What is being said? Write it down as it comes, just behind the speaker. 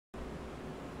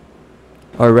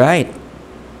Alright,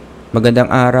 magandang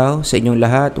araw sa inyong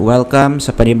lahat. Welcome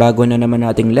sa panibago na naman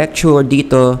nating lecture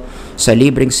dito sa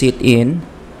Libreng Sit-In,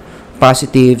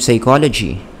 Positive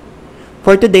Psychology.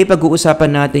 For today,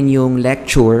 pag-uusapan natin yung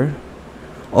lecture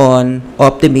on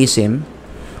optimism.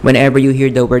 Whenever you hear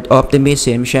the word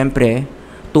optimism, syempre,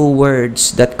 two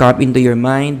words that come into your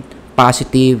mind,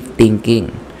 positive thinking.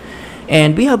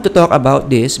 And we have to talk about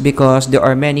this because there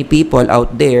are many people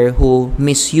out there who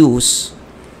misuse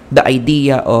the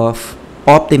idea of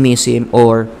optimism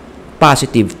or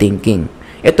positive thinking.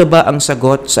 Ito ba ang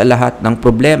sagot sa lahat ng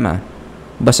problema?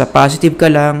 Basta positive ka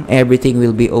lang, everything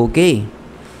will be okay.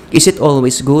 Is it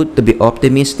always good to be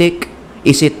optimistic?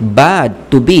 Is it bad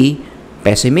to be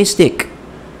pessimistic?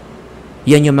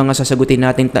 Yan yung mga sasagutin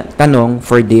natin tanong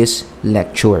for this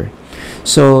lecture.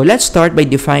 So, let's start by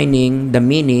defining the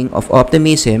meaning of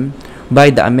optimism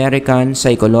by the American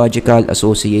Psychological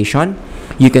Association.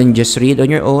 You can just read on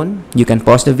your own. You can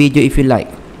pause the video if you like.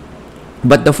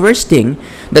 But the first thing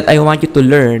that I want you to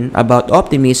learn about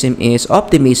optimism is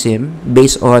optimism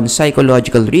based on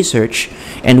psychological research,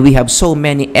 and we have so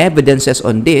many evidences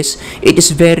on this, it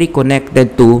is very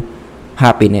connected to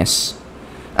happiness.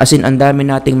 As in, ang dami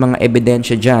nating mga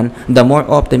ebidensya dyan, the more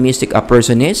optimistic a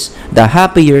person is, the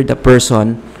happier the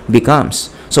person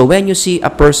becomes. So when you see a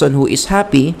person who is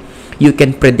happy, you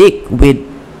can predict with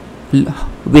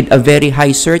a very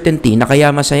high certainty na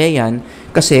kaya masaya yan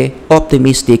kasi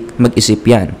optimistic mag-isip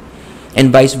yan.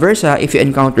 And vice versa, if you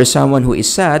encounter someone who is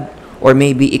sad, or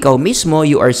maybe ikaw mismo,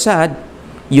 you are sad,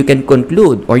 you can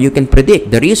conclude or you can predict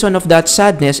the reason of that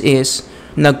sadness is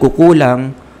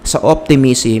nagkukulang sa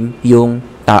optimism yung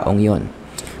taong yon.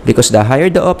 Because the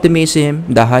higher the optimism,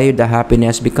 the higher the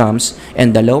happiness becomes,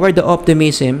 and the lower the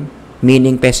optimism,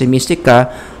 meaning pessimistic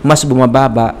ka, mas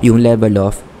bumababa yung level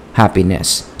of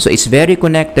happiness. So it's very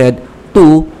connected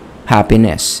to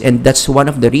happiness, and that's one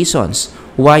of the reasons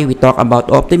why we talk about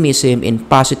optimism in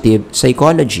positive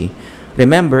psychology.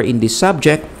 Remember, in this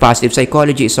subject, positive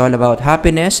psychology is all about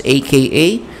happiness,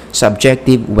 aka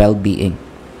subjective well-being.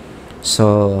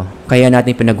 So, kaya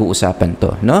natin pinag-uusapan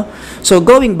to, no? So,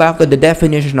 going back to the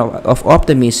definition of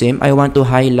optimism, I want to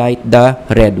highlight the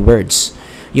red words.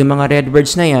 Yung mga red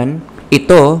words na yan,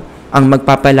 ito ang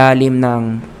magpapalalim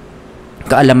ng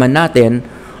kaalaman natin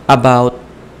about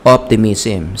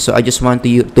optimism. So, I just want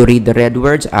you to read the red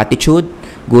words: attitude,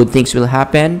 good things will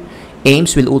happen;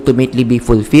 aims will ultimately be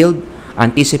fulfilled;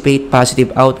 anticipate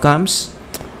positive outcomes;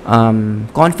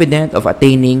 confident of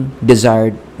attaining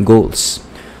desired goals.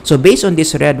 So, based on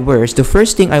these red words, the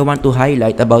first thing I want to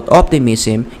highlight about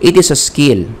optimism, it is a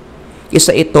skill.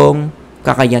 Isa itong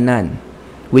kakayanan,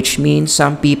 which means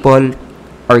some people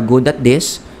are good at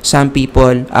this, some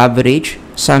people average,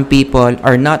 some people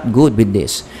are not good with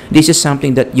this. This is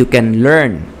something that you can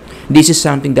learn. This is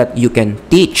something that you can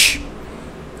teach.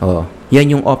 Oh,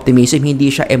 yan yung optimism, hindi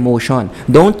siya emotion.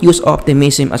 Don't use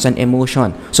optimism as an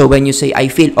emotion. So when you say, I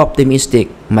feel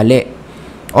optimistic, mali.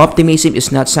 Optimism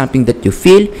is not something that you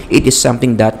feel, it is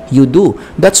something that you do.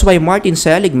 That's why Martin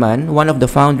Seligman, one of the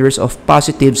founders of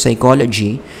positive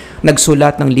psychology,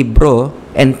 nagsulat ng libro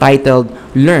entitled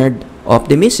Learned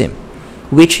Optimism,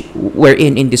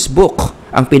 wherein in this book,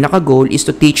 ang pinaka-goal is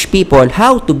to teach people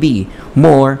how to be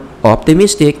more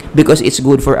optimistic because it's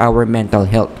good for our mental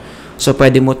health. So,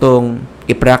 pwede mo tong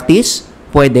i-practice,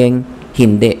 pwedeng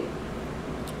hindi.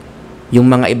 Yung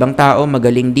mga ibang tao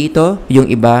magaling dito, yung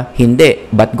iba hindi.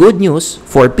 But good news,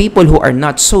 for people who are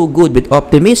not so good with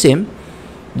optimism,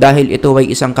 dahil ito ay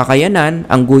isang kakayanan,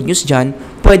 ang good news dyan,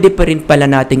 pwede pa rin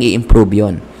pala nating i-improve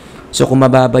yon. So kung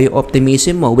mababa yung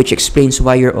optimism mo, which explains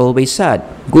why you're always sad,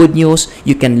 good news,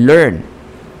 you can learn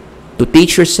to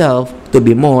teach yourself to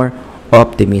be more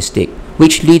optimistic.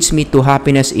 Which leads me to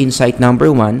happiness insight number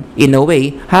 1. In a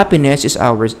way, happiness is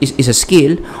a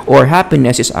skill, or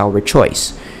happiness is our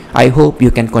choice. I hope you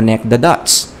can connect the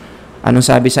dots. Anong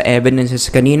sabi sa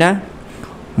evidences kanina?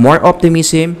 More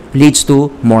optimism leads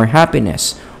to more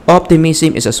happiness.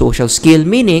 Optimism is a social skill,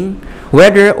 meaning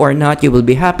whether or not you will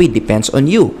be happy depends on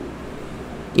you.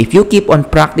 If you keep on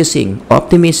practicing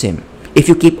optimism, if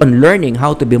you keep on learning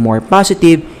how to be more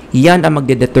positive, yan ang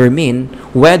magdedetermine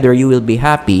whether you will be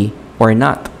happy or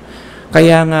not.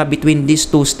 Kaya nga, between these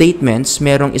two statements,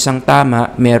 merong isang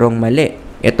tama, merong mali.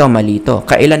 Ito, mali ito.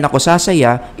 Kailan ako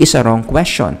sasaya is a wrong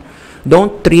question.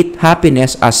 Don't treat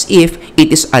happiness as if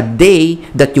it is a day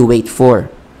that you wait for.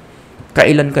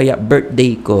 Kailan kaya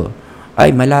birthday ko?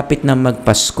 Ay, malapit na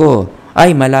magpasko.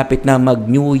 Ay, malapit na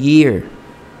mag-New Year.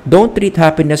 Don't treat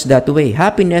happiness that way.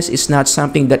 Happiness is not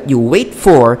something that you wait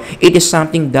for. It is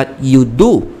something that you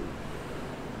do.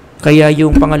 Kaya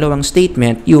yung pangalawang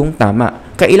statement, yung tama.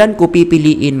 Kailan ko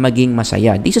pipiliin maging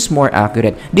masaya? This is more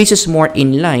accurate. This is more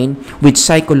in line with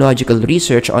psychological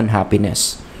research on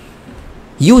happiness.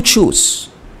 You choose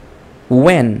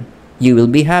when you will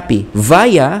be happy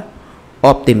via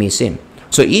optimism.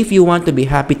 So if you want to be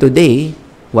happy today,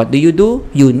 what do?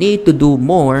 You need to do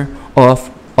more of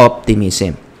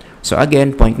optimism. So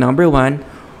again, point number 1,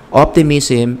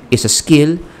 optimism is a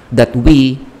skill that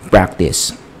we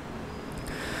practice.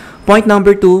 Point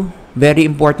number 2, very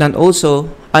important also,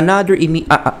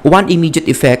 one immediate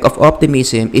effect of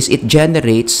optimism is it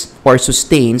generates or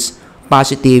sustains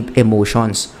positive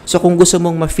emotions. So kung gusto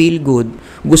mong ma-feel good,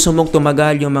 gusto mong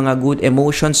tumagal yung mga good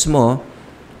emotions mo,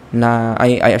 na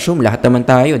I assume lahat naman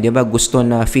tayo, 'di ba? Gusto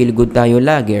na feel good tayo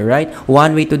lagi, right?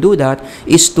 One way to do that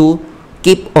is to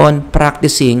keep on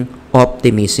practicing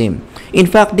optimism. In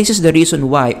fact, this is the reason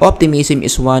why optimism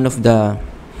is one of the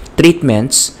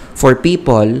treatments for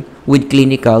people with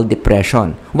clinical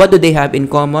depression. What do they have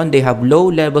in common? They have low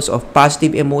levels of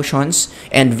positive emotions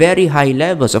and very high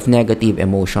levels of negative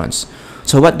emotions.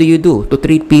 So what do? To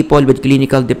treat people with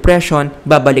clinical depression,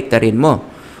 babaliktarin mo.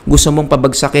 Gusto mong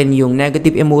pabagsakin yung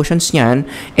negative emotions niyan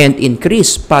and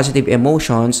increase positive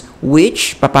emotions,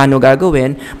 which paano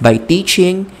gagawin? By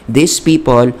teaching these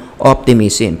people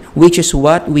optimism, which is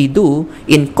what we do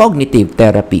in cognitive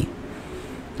therapy.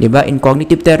 Diba? In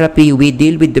cognitive therapy, we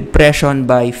deal with depression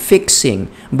by fixing,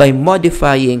 by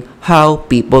modifying how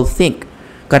people think.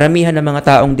 Karamihan ng mga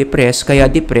taong depressed,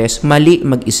 mali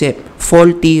mag-isip,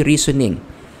 faulty reasoning,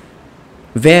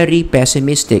 very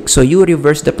pessimistic. So you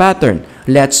reverse the pattern.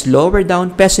 Let's lower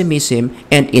down pessimism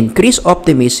and increase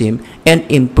optimism and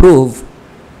improve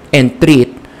and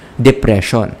treat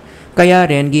depression. Kaya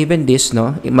rin, given this,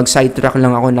 mag-sidetrack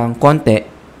lang ako ng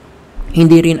konti,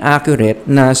 hindi rin accurate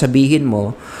na sabihin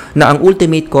mo na ang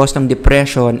ultimate cause ng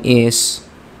depression is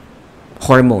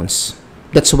hormones.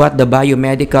 That's what the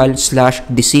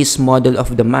biomedical/disease model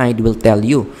of the mind will tell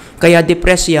you. Kaya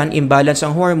depressed yan, imbalance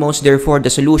ang hormones, therefore the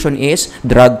solution is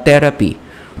drug therapy.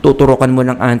 Tuturukan mo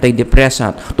ng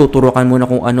antidepressant, tuturukan mo na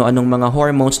kung ano-anong mga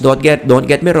hormones. Don't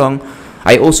get me wrong,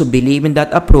 I also believe in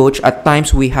that approach. At times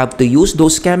we have to use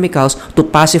those chemicals to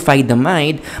pacify the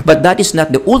mind, but that is not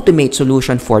the ultimate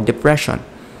solution for depression.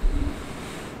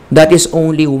 That is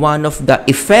only one of the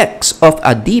effects of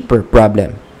a deeper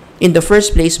problem. In the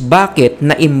first place, bakit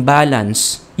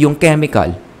na-imbalance yung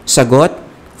chemical? Sagot,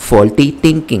 faulty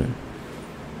thinking.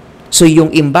 So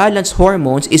yung imbalance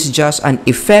hormones is just an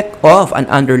effect of an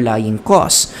underlying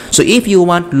cause. So if you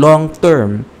want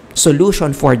long-term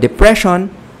solution for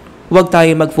depression, huwag tayo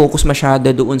mag-focus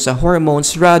masyado doon sa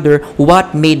hormones, rather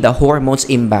what made the hormones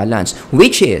imbalance,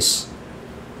 which is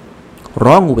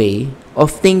wrong way of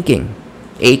thinking,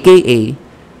 aka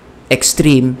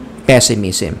extreme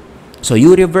pessimism. So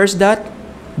you reverse that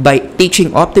by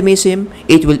teaching optimism,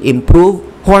 it will improve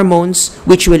hormones,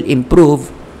 which will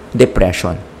improve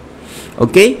depression.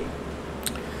 Okay?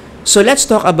 So let's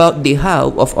talk about the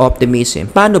how of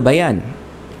optimism. Paano ba yan?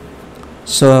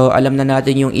 So alam na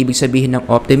natin yung ibig sabihin ng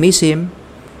optimism.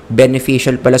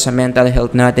 Beneficial pala sa mental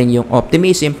health natin yung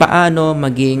optimism. Paano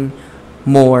maging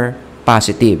more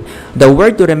positive? The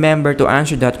word to remember to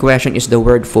answer that question is the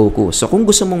word focus. So kung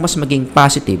gusto mong mas maging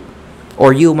positive,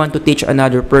 or you want to teach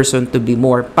another person to be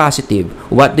more positive,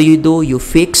 what do? You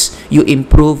fix, you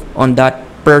improve on that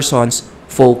person's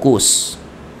focus.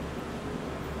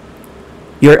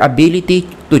 Your ability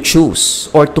to choose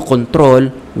or to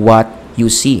control what you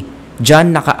see.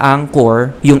 Diyan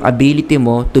naka-anchor yung ability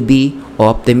mo to be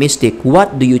optimistic.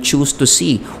 What do you choose to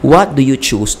see? What do you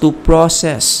choose to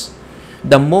process?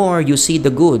 The more you see the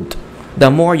good,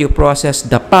 the more you process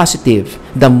the positive,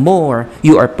 the more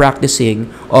you are practicing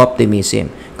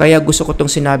optimism. Kaya gusto ko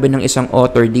itong sinabi ng isang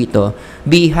author dito,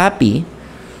 be happy,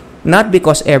 not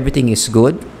because everything is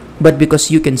good, but because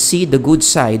you can see the good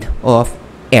side of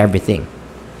everything.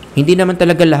 Hindi naman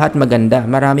talaga lahat maganda.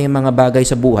 Marami mga bagay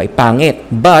sa buhay pangit.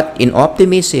 But in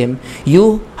optimism,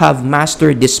 you have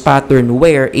mastered this pattern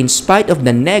where in spite of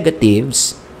the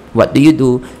negatives, what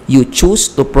do? You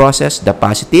choose to process the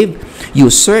positive.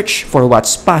 You search for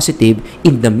what's positive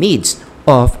in the midst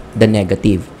of the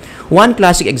negative. One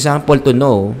classic example to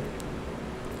know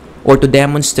or to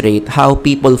demonstrate how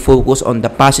people focus on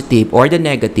the positive or the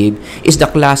negative is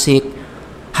the classic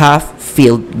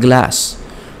half-filled glass.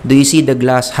 Do you see the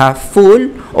glass half full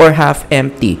or half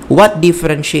empty? What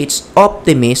differentiates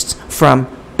optimists from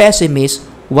pessimists?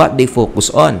 What they focus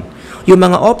on? Yung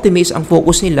mga optimists, ang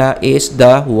focus nila is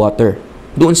the water.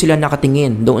 Doon sila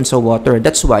nakatingin, doon sa water.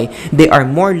 That's why they are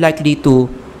more likely to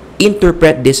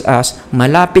interpret this as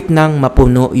malapit nang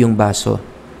mapuno yung baso.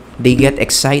 They get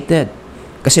excited.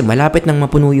 Kasi malapit nang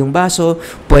mapuno yung baso,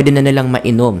 pwede na nilang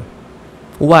mainom.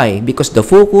 Why? Because the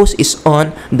focus is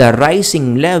on the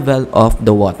rising level of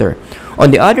the water. On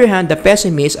the other hand, the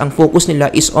pessimist, ang focus nila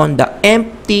is on the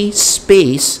empty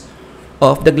space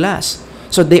of the glass.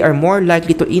 So they are more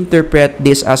likely to interpret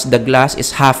this as the glass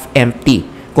is half empty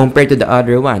compared to the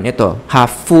other one. Ito,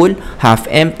 half full, half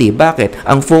empty. Bakit?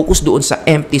 Ang focus doon sa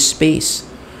empty space.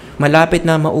 Malapit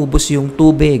na maubos yung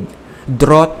tubig.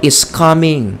 Drought is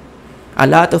coming. A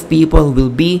lot of people will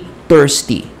be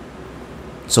thirsty.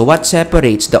 So what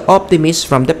separates the optimist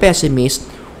from the pessimist?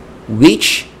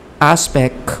 Which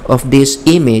aspect of this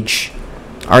image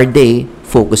are they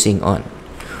focusing on?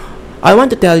 I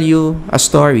want to tell you a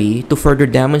story to further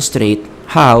demonstrate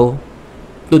how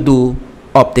to do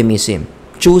optimism.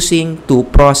 Choosing to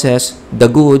process the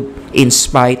good in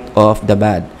spite of the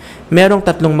bad. Merong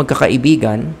tatlong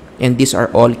magkakaibigan and these are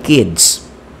all kids.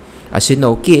 As you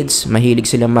know, kids, mahilig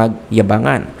sila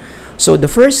magyabangan. So the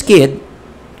first kid,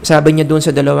 sabi niya doon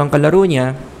sa dalawang kalaro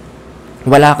niya,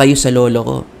 wala kayo sa lolo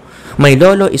ko. My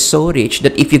lolo is so rich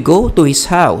that if you go to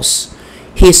his house,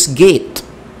 his gate,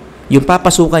 yung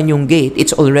papasukan yung gate,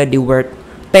 it's already worth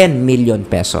 10 million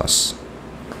pesos.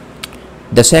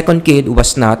 The second kid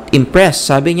was not impressed.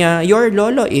 Sabi niya, your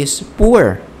lolo is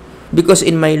poor. Because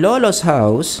in my lolo's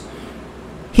house,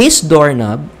 his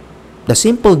doorknob, the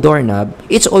simple doorknob,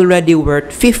 it's already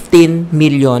worth 15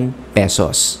 million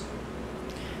pesos.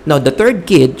 Now, the third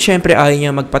kid, syempre ayaw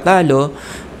niya magpatalo,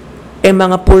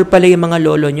 mga poor pala yung mga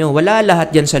lolo nyo. Wala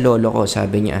lahat yan sa lolo ko,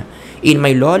 sabi niya. In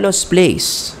my lolo's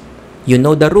place, you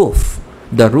know the roof.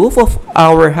 The roof of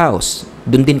our house,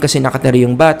 dun din kasi nakatira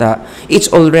yung bata,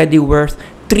 it's already worth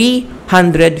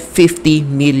 350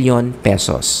 million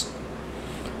pesos.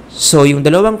 So, yung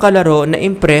dalawang kalaro na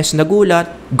impress,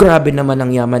 nagulat, grabe naman ang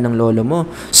yaman ng lolo mo.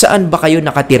 Saan ba kayo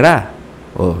nakatira?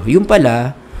 Oh, yung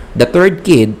pala, the third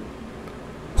kid,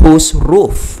 whose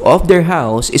roof of their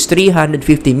house is 350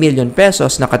 million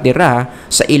pesos nakatira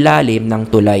sa ilalim ng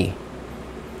tulay.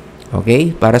 Okay?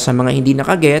 Para sa mga hindi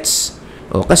nakagets,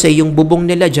 kasi yung bubong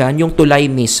nila dyan, yung tulay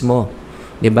mismo.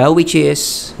 Diba? Which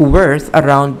is worth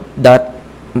around that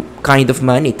kind of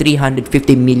money, 350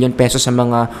 million pesos sa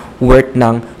mga worth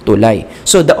ng tulay.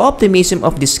 So the optimism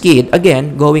of this kid,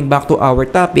 again, going back to our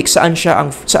topic, saan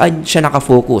siya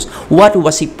nakafocus? What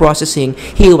was he processing?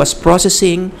 He was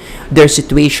processing their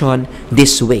situation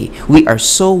this way. We are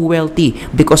so wealthy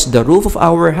because the roof of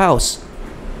our house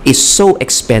is so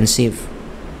expensive.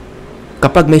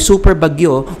 Kapag may super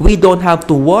bagyo, we don't have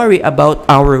to worry about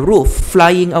our roof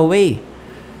flying away.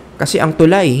 Kasi ang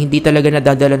tulay, hindi talaga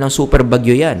nadadala ng super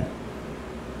bagyo yan.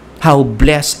 How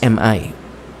blessed am I?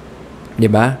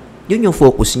 Diba? Yun yung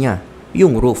focus niya.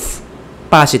 Yung roof.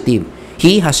 Positive.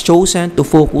 He has chosen to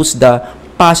focus the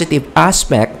positive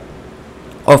aspect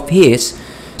of his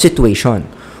situation.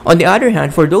 On the other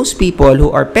hand, for those people who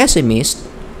are pessimists,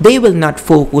 they will not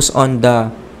focus on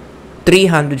the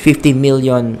 350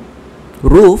 million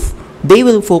roof. They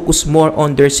will focus more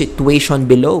on their situation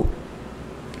below.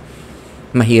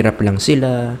 Mahirap lang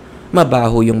sila,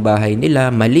 mabaho yung bahay nila,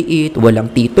 maliit,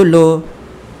 walang titulo,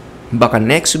 baka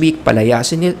next week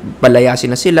palayasin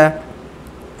na sila,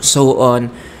 so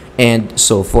on and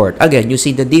so forth. Again, you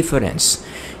see the difference.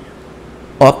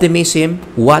 Optimism,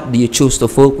 what do you choose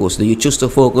to focus? Do you choose to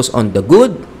focus on the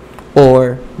good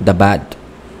or the bad?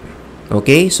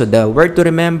 Okay, so the word to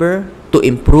remember to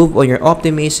improve on your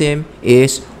optimism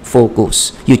is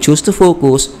focus. You choose to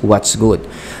focus what's good.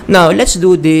 Now, let's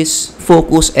do this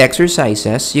focus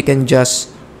exercises. You can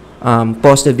just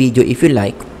pause the video if you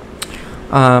like.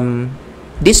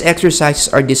 These exercises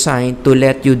are designed to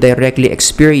let you directly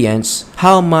experience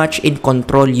how much in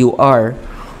control you are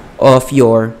of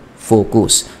your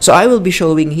focus. So, I will be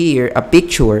showing here a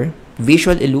picture,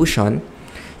 visual illusion.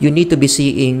 You need to be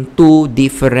seeing two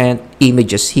different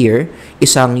images here.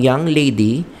 Isang young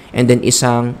lady and then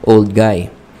isang old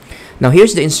guy. Now,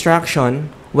 here's the instruction.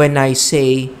 When I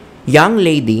say young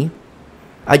lady,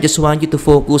 I just want you to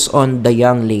focus on the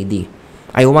young lady.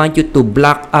 I want you to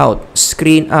block out,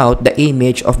 screen out the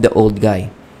image of the old guy.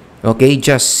 Okay?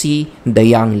 Just see the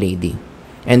young lady.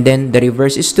 And then, the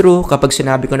reverse is true. Kapag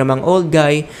sinabi ko namang old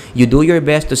guy, you do your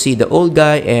best to see the old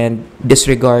guy and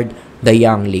disregard the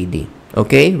young lady.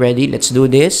 Okay? Ready? Let's do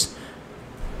this.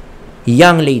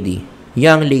 Young lady.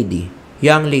 Young lady.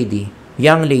 Young lady.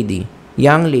 Young lady.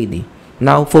 Young lady.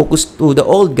 Now, focus to the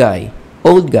old guy.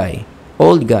 Old guy.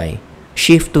 Old guy.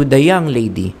 Shift to the young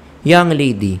lady. Young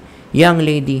lady. Young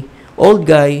lady. Old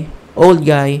guy. Old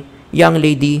guy. Young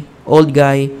lady. Old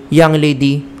guy. Young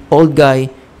lady. Old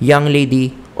guy. Young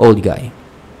lady. Old guy.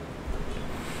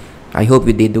 I hope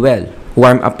you did well.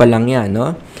 Warm up pa lang yan,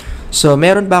 no? So,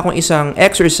 meron pa akong isang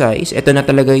exercise. Ito na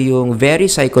talaga yung very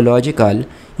psychological.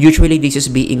 Usually, this is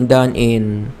being done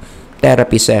in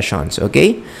therapy sessions,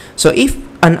 okay? So, if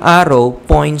an arrow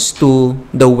points to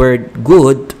the word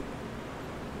good,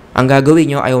 ang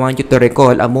gagawin nyo, I want you to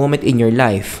recall a moment in your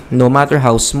life, no matter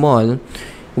how small,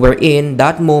 wherein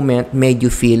that moment made you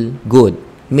feel good,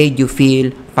 made you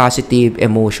feel positive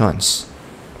emotions.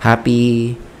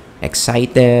 Happy,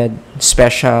 excited,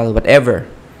 special, whatever.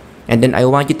 And then I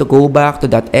want you to go back to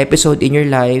that episode in your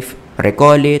life,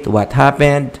 recall it, what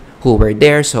happened, who were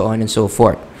there, so on and so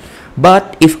forth.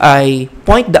 But if I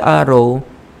point the arrow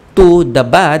to the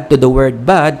bad, to the word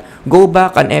bad, go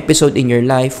back an episode in your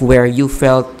life where you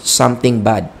felt something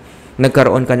bad.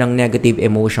 Nagkaroon ka ng negative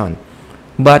emotion.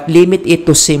 But limit it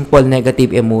to simple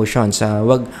negative emotions.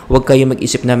 Wag kayo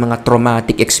mag-isip ng mga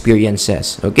traumatic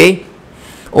experiences. Okay?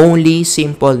 Only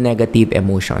simple negative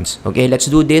emotions. Okay, let's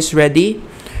do this. Ready?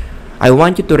 I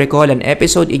want you to recall an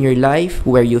episode in your life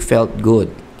where you felt good.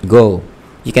 Go.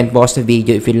 You can pause the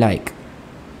video if you like.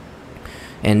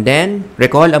 And then,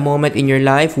 recall a moment in your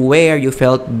life where you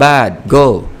felt bad.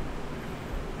 Go.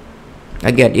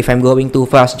 Again, if I'm going too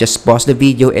fast, just pause the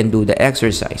video and do the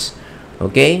exercise.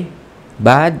 Okay?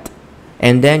 Bad.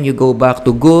 And then, you go back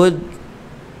to good.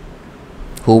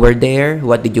 Who were there?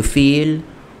 What did you feel?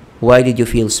 Why did you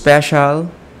feel special?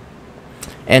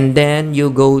 And then, you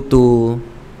go to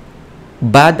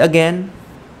bad again.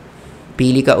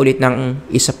 Pili ka ulit ng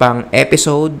isa pang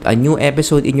episode, a new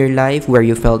episode in your life where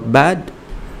you felt bad.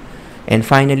 And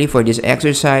finally, for this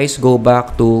exercise, go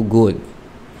back to good.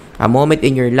 A moment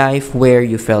in your life where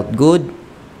you felt good.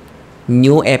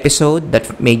 New episode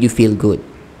that made you feel good.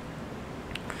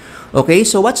 Okay,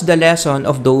 so what's the lesson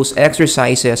of those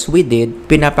exercises we did?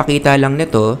 Pinapakita lang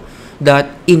nito that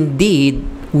indeed,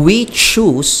 we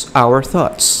choose our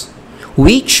thoughts.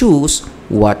 We choose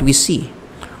what we see.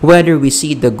 Whether we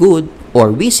see the good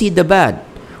or we see the bad,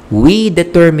 we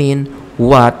determine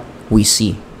what we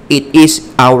see. It is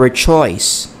our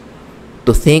choice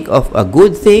to think of a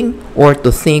good thing or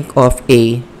to think of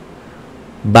a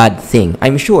bad thing.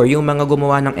 I'm sure yung mga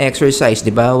gumawa ng exercise,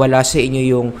 di ba, wala sa inyo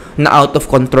yung na out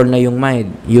of control na yung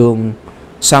mind. Yung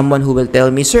someone who will tell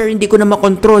me, sir, hindi ko na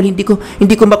makontrol, hindi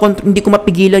ko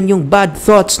mapigilan yung bad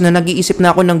thoughts na nag-iisip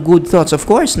na ako ng good thoughts. Of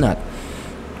course not.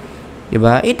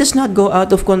 Diba? It does not go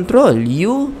out of control.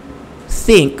 You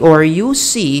think or you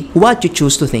see what you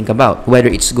choose to think about,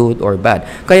 whether it's good or bad.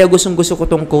 Kaya gustong-gusto ko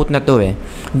tong quote na to eh.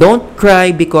 Don't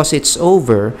cry because it's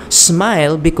over,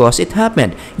 smile because it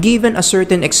happened. Given a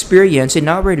certain experience in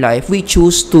our life, we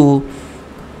choose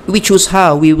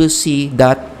how we will see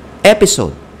that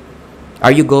episode.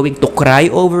 Are you going to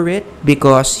cry over it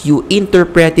because you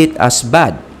interpret it as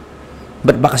bad?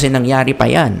 But ba kasi nangyari pa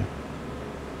yan?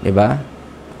 Diba?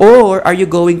 Or are you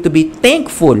going to be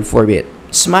thankful for it?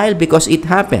 Smile because it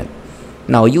happened.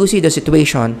 Now, you see the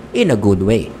situation in a good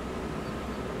way.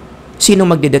 Sino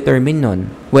magdedetermine nun?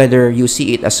 Whether you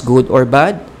see it as good or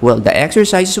bad? Well, the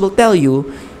exercises will tell you,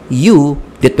 you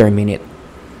determine it.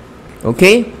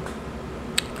 Okay?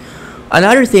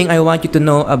 Another thing I want you to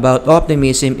know about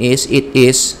optimism is it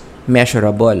is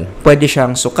measurable. Pwede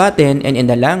siyang sukatin, and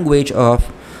in the language of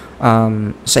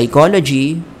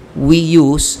psychology, we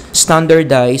use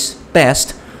standardized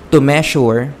tests to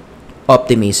measure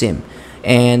optimism.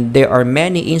 And there are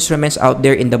many instruments out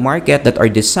there in the market that are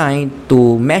designed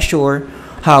to measure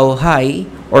how high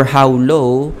or how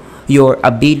low your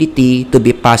ability to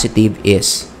be positive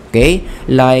is. Okay?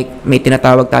 Like, may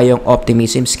tinatawag tayong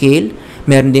optimism scale.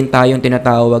 Meron din tayong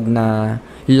tinatawag na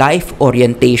life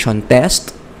orientation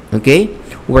test. Okay?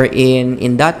 Wherein,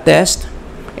 in that test,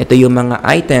 ito yung mga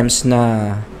items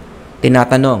na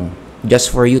tinatanong just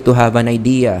for you to have an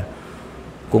idea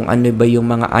kung ano ba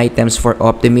yung mga items for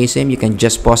optimism. You can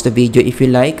just pause the video if you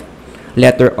like.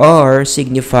 Letter R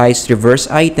signifies reverse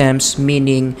items,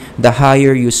 meaning the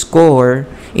higher you score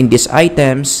in these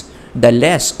items, the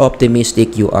less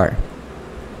optimistic you are.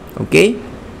 Okay?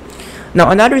 Now,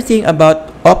 another thing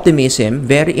about optimism,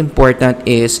 very important,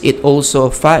 is it also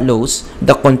follows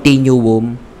the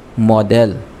continuum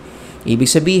model. Ibig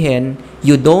sabihin,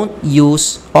 you don't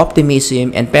use optimism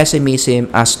and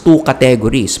pessimism as two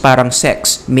categories, parang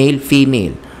sex, male,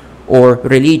 female, or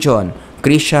religion,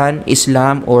 Christian,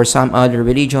 Islam, or some other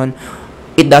religion.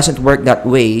 It doesn't work that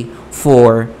way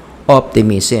for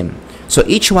optimism. So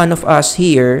each one of us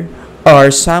here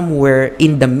are somewhere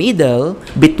in the middle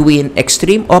between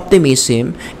extreme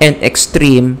optimism and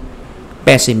extreme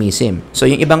pessimism. So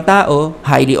yung ibang tao,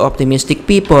 highly optimistic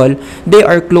people, they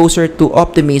are closer to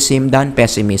optimism than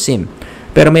pessimism.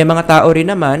 Pero may mga tao rin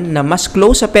naman na mas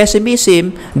close sa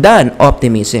pessimism than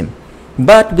optimism.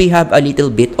 But we have a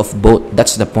little bit of both.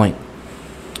 That's the point.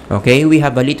 Okay? We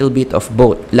have a little bit of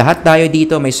both. Lahat tayo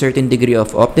dito may certain degree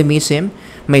of optimism,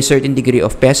 may certain degree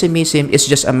of pessimism. It's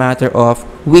just a matter of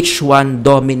which one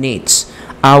dominates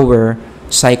our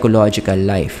psychological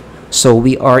life. So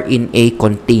we are in a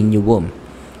continuum.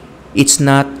 It's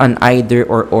not an either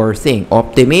or thing.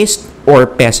 Optimist or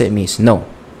pessimist. No.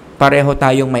 Pareho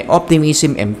tayong may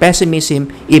optimism and pessimism.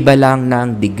 Iba lang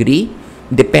ng degree.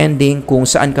 Depending kung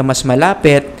saan ka mas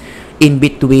malapit in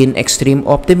between extreme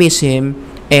optimism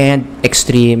and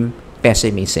extreme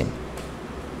pessimism.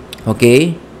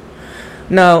 Okay?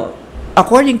 Now,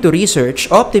 according to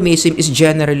research, optimism is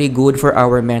generally good for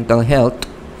our mental health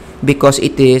because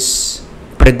it is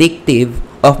predictive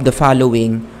of the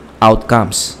following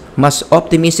outcomes. Mas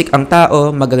optimistic ang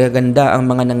tao, magaganda ang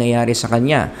mga nangyayari sa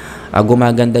kanya.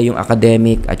 Gumaganda yung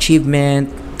academic achievement,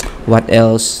 what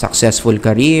else? Successful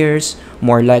careers,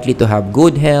 more likely to have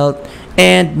good health,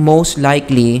 and most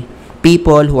likely,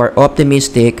 people who are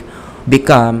optimistic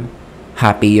become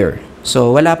happier.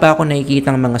 So, wala pa ako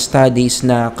nakikitang mga studies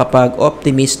na kapag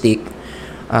optimistic,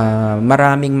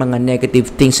 maraming mga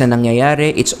negative things na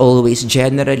nangyayari. It's always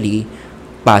generally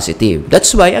positive.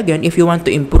 That's why, again, if you want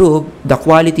to improve the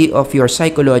quality of your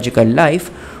psychological life,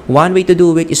 one way to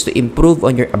do it is to improve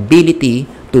on your ability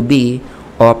to be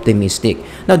optimistic.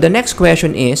 Now, the next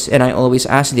question is, and I always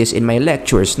ask this in my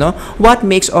lectures, no? What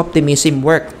makes optimism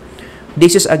work?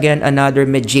 This is, again, another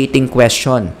mediating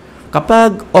question.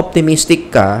 Kapag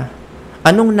optimistic ka,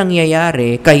 anong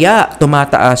nangyayari kaya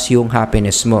tumataas yung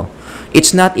happiness mo?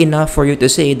 It's not enough for you to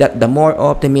say that the more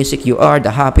optimistic you are,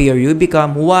 the happier you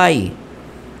become. Why?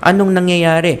 Anong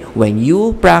nangyayari? When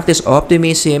you practice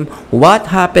optimism, what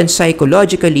happens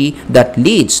psychologically that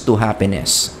leads to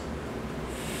happiness?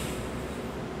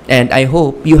 And I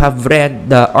hope you have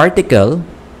read the article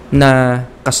na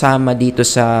kasama dito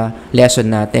sa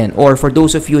lesson natin. Or for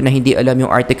those of you na hindi alam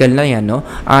yung article na yan, no,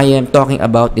 I am talking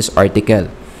about this article.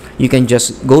 You can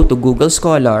just go to Google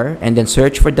Scholar and then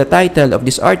search for the title of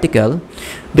this article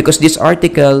because this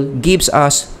article gives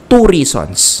us two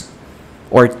reasons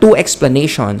or two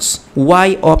explanations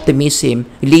why optimism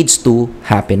leads to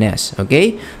happiness.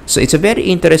 Okay? So it's a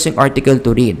very interesting article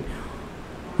to read.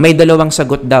 May dalawang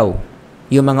sagot daw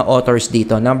yung mga authors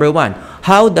dito. Number one,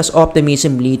 how does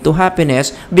optimism lead to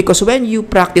happiness? Because when you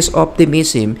practice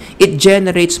optimism, it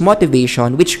generates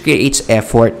motivation which creates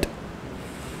effort.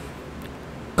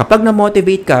 Kapag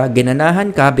na-motivate ka,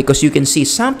 ginanahan ka because you can see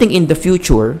something in the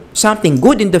future, something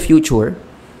good in the future.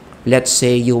 Let's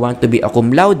say you want to be a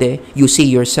cum laude, you see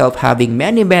yourself having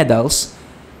many medals.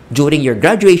 During your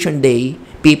graduation day,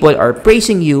 people are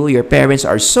praising you, your parents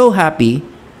are so happy.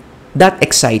 That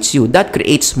excites you. That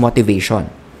creates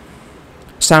motivation.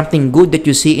 Something good that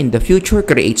you see in the future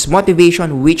creates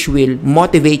motivation which will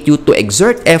motivate you to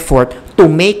exert effort to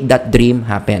make that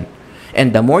dream happen.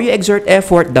 And the more you exert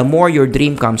effort, the more your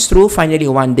dream comes true.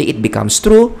 Finally, one day it becomes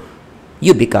true.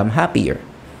 You become happier.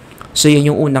 So,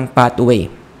 yun yung unang pathway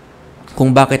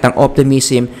kung bakit ang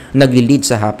optimism nagli-lead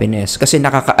sa happiness. Kasi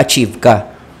nakaka-achieve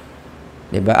ka.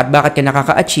 Diba? At bakit ka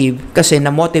nakaka-achieve? Kasi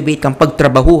na-motivate kang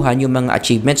pagtrabahuhan yung mga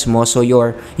achievements mo so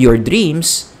your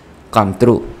dreams come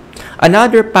true.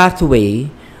 Another pathway,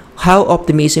 how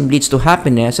optimism leads to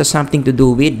happiness has something to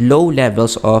do with low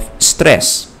levels of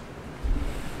stress.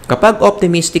 Kapag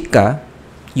optimistic ka,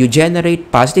 you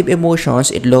generate positive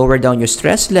emotions, it lower down your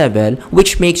stress level,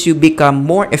 which makes you become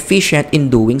more efficient in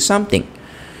doing something.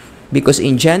 Because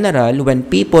in general, when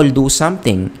people do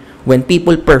something, when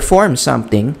people perform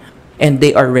something, and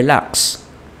they are relaxed,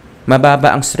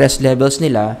 mababa ang stress levels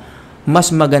nila,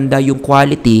 mas maganda yung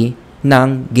quality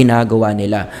ng ginagawa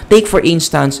nila. Take for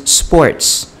instance,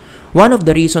 sports. One of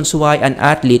the reasons why an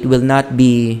athlete will not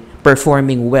be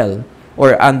performing well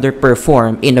or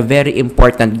underperform in a very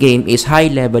important game is high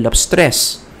level of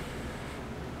stress.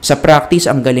 Sa practice,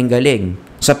 ang galing-galing.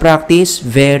 Sa practice,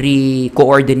 very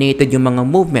coordinated yung mga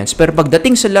movements. Pero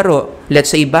pagdating sa laro,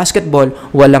 let's say basketball,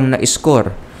 walang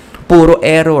na-score. Puro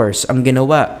errors ang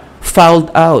ginawa.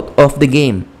 Fouled out of the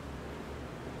game.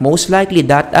 Most likely,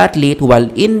 that athlete,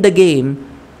 while in the game,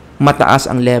 mataas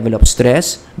ang level of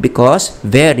stress because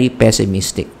very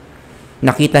pessimistic.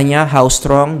 Nakita niya how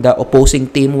strong the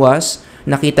opposing team was.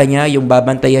 Nakita niya yung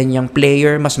babantayan niyang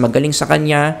player, mas magaling sa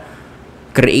kanya.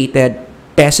 Created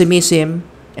pessimism.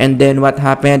 And then what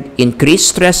happened?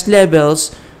 Increased stress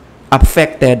levels,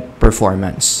 affected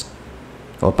performance.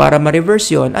 O para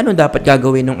ma-reverse yun, ano dapat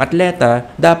gagawin ng atleta?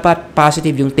 Dapat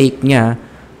positive yung take niya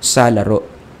sa laro.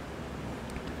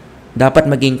 Dapat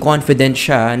maging confident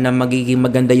siya na magiging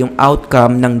maganda yung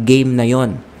outcome ng game na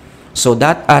yon. So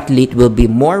that athlete will be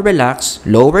more relaxed,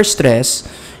 lower stress,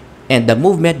 and the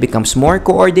movement becomes more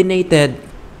coordinated,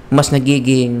 mas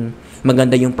nagiging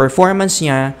maganda yung performance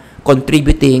niya,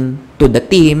 contributing to the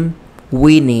team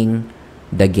winning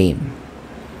the game.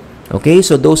 Okay,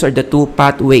 so those are the two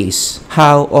pathways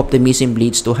how optimism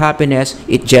leads to happiness.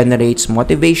 It generates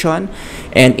motivation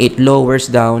and it lowers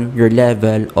down your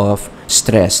level of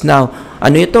stress. Now,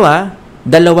 ano ito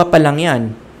dalawa pa lang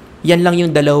yan. Yan lang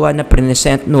yung dalawa na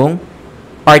present nung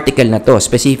article na to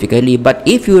specifically. But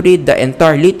if you read the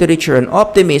entire literature on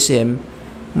optimism,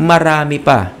 marami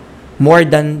pa. More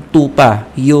than 2 pa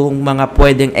yung mga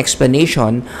pwedeng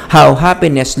explanation how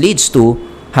happiness leads to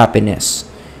happiness.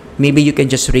 Maybe you can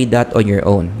just read that on your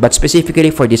own. But specifically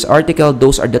for this article,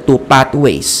 those are the 2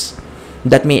 pathways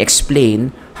that may explain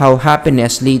how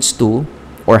happiness leads to,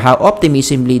 or how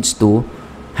optimism leads to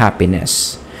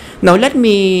happiness. Now, let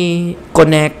me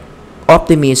connect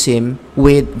optimism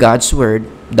with God's Word,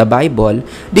 the Bible.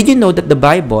 Did you know that the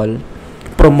Bible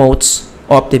promotes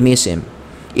optimism?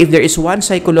 If there is one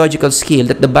psychological skill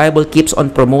that the Bible keeps on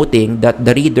promoting that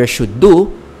the reader should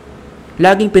do,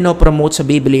 laging pinopromote sa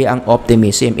Biblia ang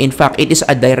optimism. In fact, it is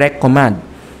a direct command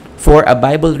for a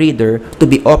Bible reader to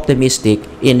be optimistic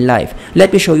in life. Let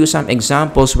me show you some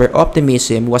examples where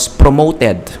optimism was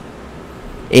promoted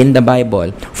in the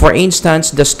Bible. For instance,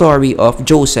 the story of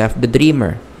Joseph the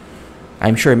dreamer.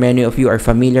 I'm sure many of you are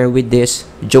familiar with this.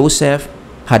 Joseph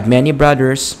had many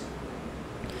brothers.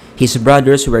 His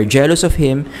brothers were jealous of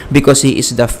him because he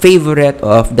is the favorite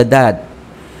of the dad.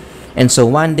 And so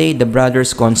one day, the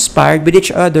brothers conspired with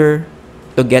each other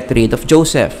to get rid of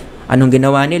Joseph. Anong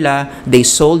ginawa nila? They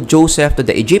sold Joseph to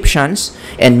the Egyptians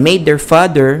and made their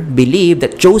father believe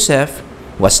that Joseph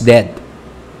was dead,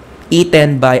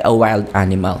 eaten by a wild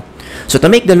animal. So to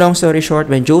make the long story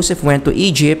short, when Joseph went to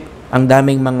Egypt, ang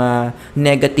daming mga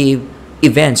negative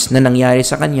events na nangyari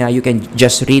sa kanya. You can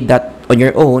just read that on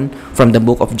your own from the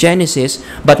book of Genesis.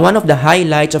 But one of the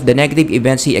highlights of the negative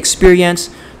events he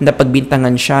experienced, na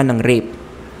pagbintangan siya ng rape.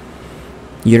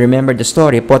 You remember the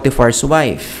story, Potiphar's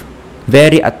wife,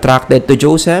 very attracted to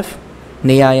Joseph,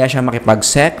 niyaya siya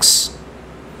makipag-sex.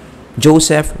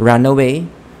 Joseph ran away,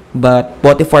 but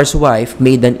Potiphar's wife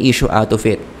made an issue out of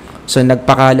it. So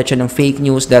nagpakalat siya ng fake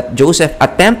news that Joseph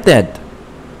attempted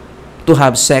to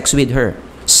have sex with her,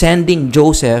 sending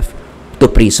Joseph to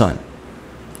prison.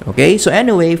 Okay? So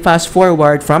anyway, fast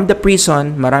forward from the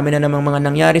prison, marami na namang mga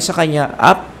nangyari sa kanya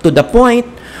up to the point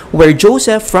where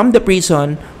Joseph from the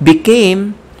prison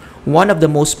became one of the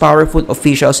most powerful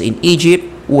officials in Egypt,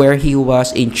 where he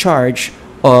was in charge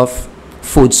of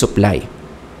food supply.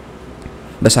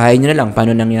 Basahin niyo na lang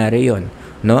paano nangyari yon,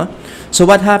 no? So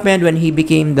what happened when he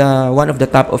became one of the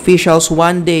top officials?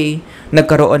 One day,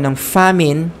 nagkaroon ng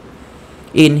famine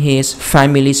in his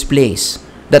family's place,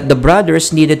 that the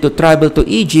brothers needed to travel to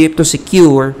Egypt to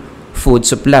secure food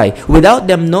supply, without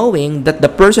them knowing that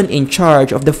the person in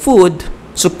charge of the food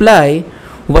supply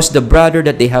was the brother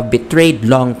that they have betrayed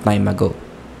long time ago.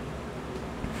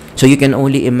 So you can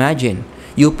only imagine.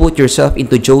 You put yourself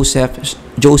into Joseph's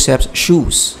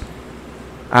shoes.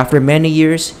 After many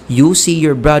years, you see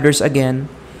your brothers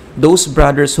again, those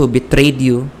brothers who betrayed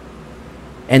you,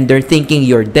 and they're thinking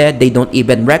you're dead. They don't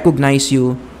even recognize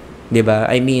you. Diba?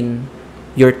 I mean,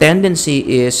 your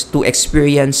tendency is to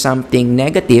experience something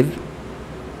negative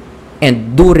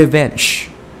and do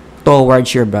revenge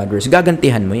towards your brothers.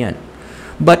 Gagantihan mo yan.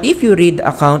 But if you read the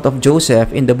account of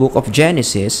Joseph in the book of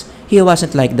Genesis, he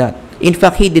wasn't like that. In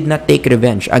fact, he did not take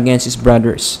revenge against his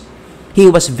brothers. He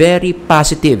was very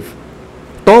positive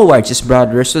towards his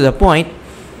brothers, to the point,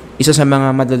 isa sa mga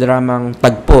madadramang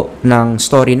tagpo ng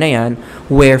story na yan,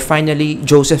 where finally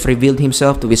Joseph revealed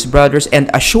himself to his brothers and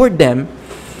assured them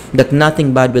that nothing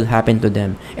bad will happen to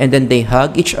them. And then they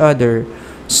hug each other,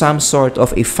 some sort of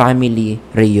a family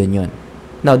reunion.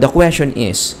 Now, the question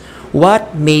is,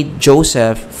 what made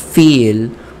Joseph feel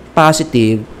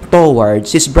positive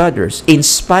towards his brothers in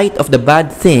spite of the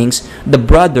bad things the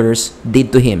brothers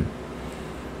did to him?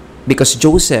 Because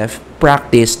Joseph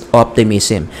practiced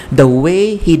optimism. The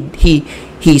way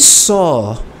he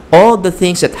saw all the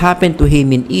things that happened to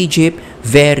him in Egypt,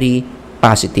 very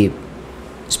positive.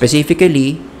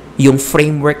 Specifically, yung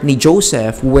framework ni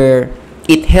Joseph, where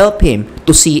it helped him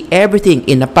to see everything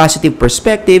in a positive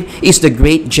perspective, is the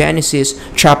great Genesis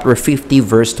chapter 50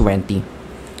 verse 20.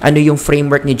 Ano yung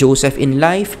framework ni Joseph in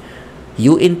life?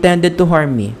 You intended to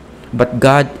harm me, but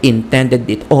God intended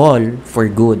it all for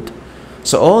good.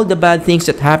 So all the bad things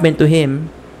that happened to him,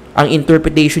 ang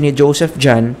interpretation ni Joseph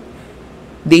dyan,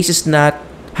 this is not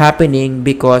happening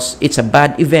because it's a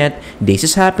bad event. This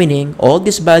is happening, all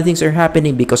these bad things are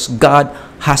happening because God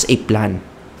has a plan.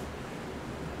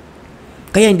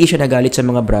 Kaya hindi siya nagalit sa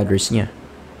mga brothers niya.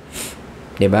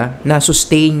 'Diba?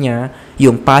 Na-sustain niya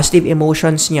yung positive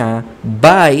emotions niya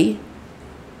by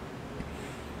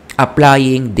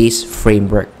applying this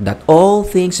framework that all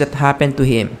things that happen to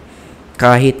him,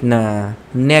 kahit na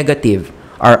negative,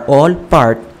 are all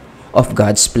part of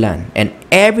God's plan. And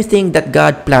everything that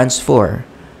God plans for,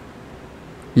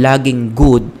 laging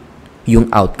good yung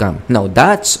outcome. Now,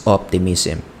 that's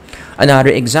optimism.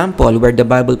 Another example where the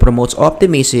Bible promotes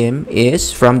optimism is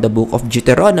from the book of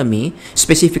Deuteronomy,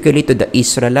 specifically to the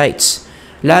Israelites.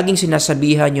 Laging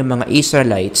sinasabihan yung mga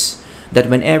Israelites that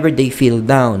whenever they feel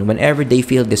down, whenever they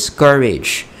feel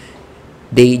discouraged,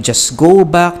 they just go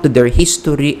back to their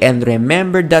history and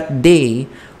remember that day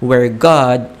where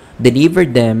God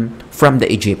delivered them from the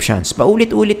Egyptians.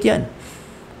 Paulit-ulit yan.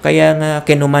 Kaya nga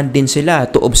kinuman din sila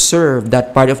to observe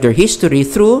that part of their history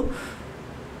through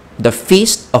the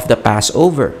feast of the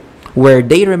Passover, where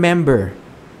they remember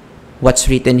what's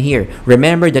written here.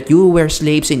 Remember that you were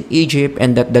slaves in Egypt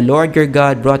and that the Lord your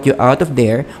God brought you out of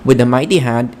there with a mighty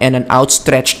hand and an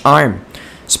outstretched arm.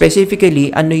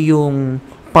 Specifically, ano yung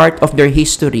part of their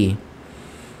history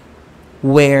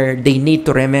where they need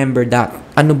to remember that?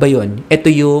 Ano ba yun? Ito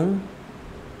yung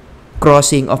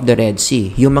crossing of the Red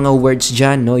Sea. Yung mga words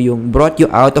dyan, no? Yung brought you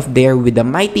out of there with a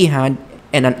mighty hand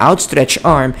and an outstretched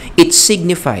arm, it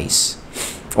signifies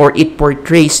or it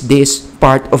portrays this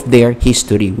part of their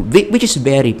history, which is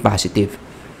very positive.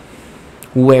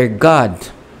 Where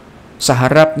God, sa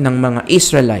harap ng mga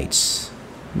Israelites,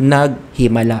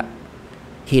 naghimala.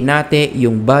 Hinate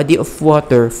yung body of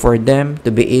water for them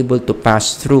to be able to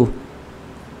pass through.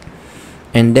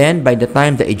 And then, by the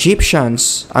time the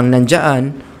Egyptians ang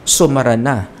nandyan, sumara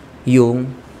na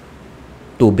yung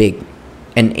tubig,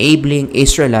 enabling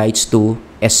Israelites to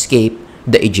escape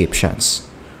the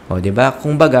Egyptians. O, diba?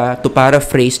 Kung baga, to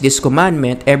paraphrase this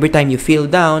commandment, every time you feel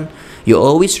down, you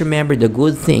always remember the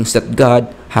good things that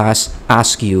God has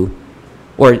asked you,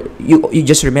 or you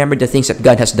just remember the things that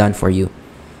God has done for you.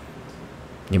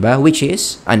 Diba? Which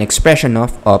is an expression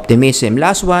of optimism.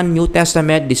 Last one, New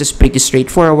Testament. This is pretty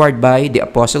straightforward by the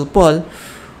Apostle Paul.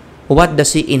 What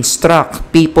does he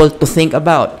instruct people to think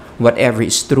about? Whatever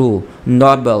is true,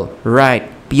 noble,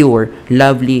 right, pure,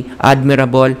 lovely,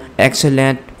 admirable,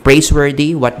 excellent,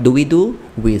 praiseworthy, what do?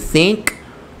 We think,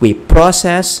 we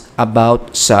process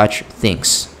about such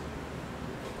things.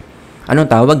 Anong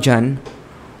tawag dyan?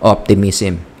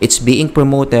 Optimism. It's being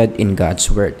promoted in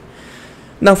God's Word.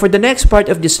 Now, for the next part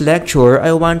of this lecture,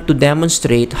 I want to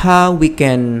demonstrate how we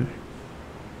can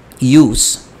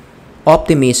use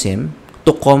optimism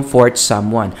to comfort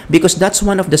someone, because that's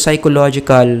one of the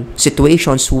psychological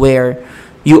situations where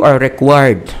you are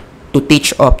required to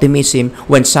teach optimism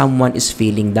when someone is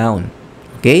feeling down.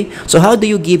 Okay? So how do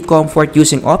you give comfort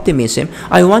using optimism?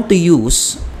 I want to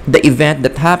use the event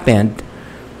that happened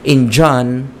in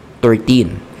John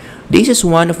 13. This is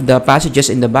one of the passages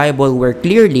in the Bible where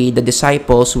clearly the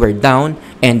disciples were down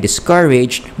and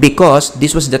discouraged because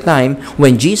this was the time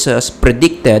when Jesus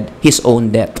predicted his own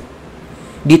death.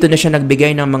 Dito na siya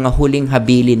nagbigay ng mga huling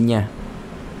habilin niya,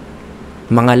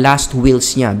 mga last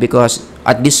wills niya, because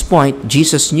at this point,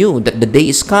 Jesus knew that the day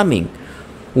is coming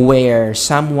where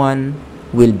someone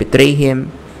will betray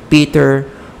him, Peter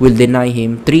will deny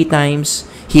him 3 times,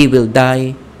 he will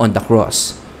die on the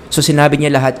cross. So sinabi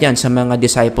niya lahat yan sa mga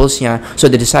disciples niya. So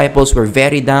the disciples were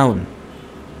very down,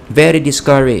 very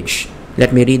discouraged.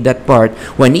 Let me read that part.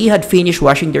 When he had finished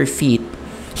washing their feet,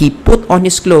 he put on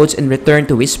his clothes and returned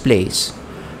to his place.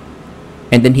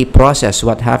 And then he processed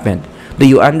what happened. Do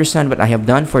you understand what I have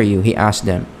done for you? He asked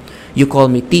them. You call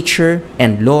me teacher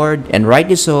and Lord, and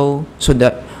rightly so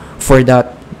that for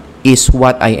that is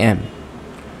what I am.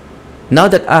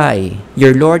 Now that I,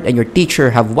 your Lord and your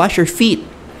teacher, have washed your feet,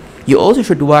 you also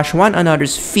should wash one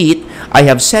another's feet. I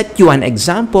have set you an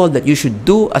example that you should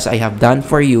do as I have done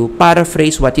for you.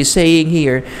 Paraphrase what he's saying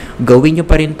here, gawin nyo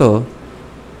pa rin to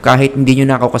kahit hindi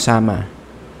nyo na ako kasama,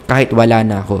 kahit wala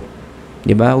na ako.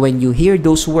 Diba? When you hear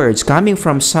those words coming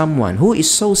from someone who is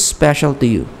so special to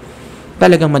you,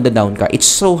 talagang madadown ka. It's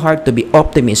so hard to be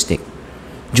optimistic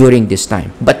during this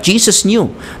time. But Jesus knew,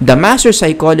 the master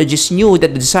psychologist knew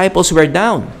that the disciples were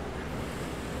down.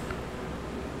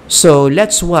 So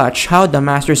let's watch how the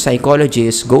master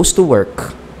psychologist goes to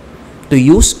work to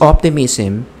use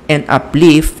optimism and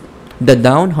uplift the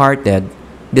downhearted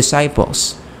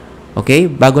disciples. Okay?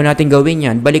 Bago natin gawin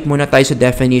yan, balik muna tayo sa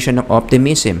definition ng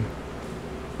optimism.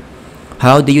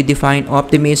 How do you define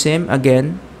optimism?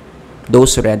 Again,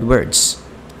 those red words.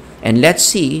 And let's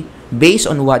see, based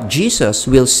on what Jesus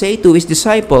will say to his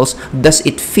disciples, does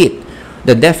it fit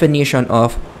the definition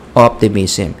of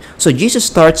optimism? So Jesus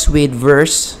starts with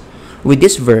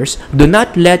this verse, do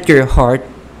not let your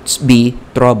hearts be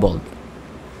troubled.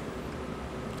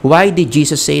 Why did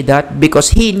Jesus say that?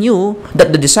 Because he knew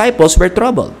that the disciples were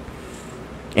troubled.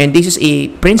 And this is a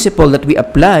principle that we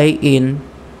apply in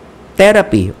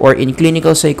therapy or in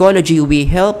clinical psychology. We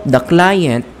help the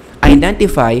client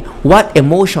identify what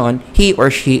emotion he or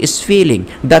she is feeling.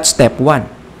 That's step 1.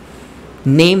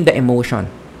 Name the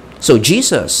emotion. So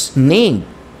Jesus named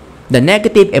the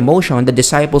negative emotion the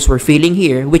disciples were feeling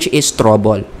here, which is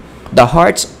trouble. The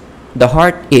heart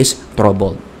is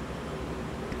troubled.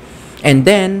 And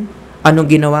then, anong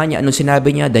ginawa niya? Anong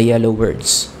sinabi niya? The yellow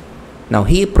words. Now,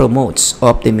 he promotes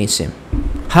optimism.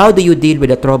 How do you deal with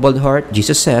a troubled heart?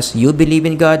 Jesus says, you believe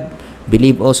in God,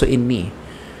 believe also in me.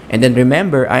 And then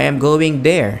remember, I am going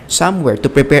there, somewhere, to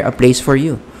prepare a place for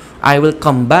you. I will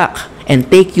come back and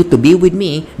take you to be with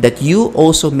me, that you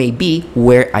also may be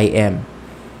where I am.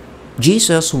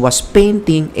 Jesus was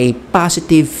painting a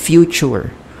positive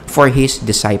future for his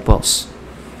disciples.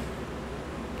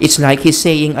 It's like he's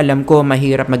saying, alam ko,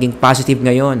 mahirap maging positive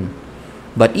ngayon.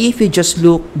 But if you just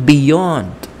look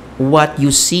beyond what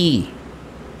you see,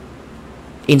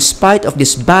 in spite of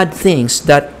these bad things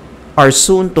that are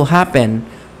soon to happen,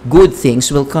 good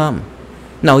things will come.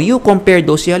 Now, you compare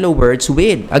those yellow words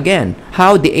with, again,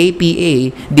 how the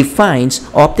APA defines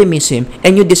optimism,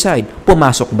 and you decide,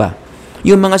 pumasok ba?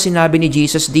 Yung mga sinabi ni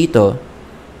Jesus dito,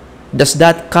 does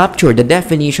that capture the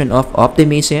definition of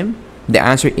optimism? The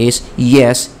answer is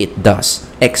yes, it does.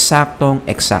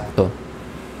 Eksaktong-eksakto.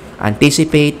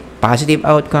 Anticipate positive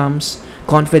outcomes,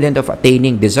 confident of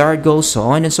attaining desired goals, so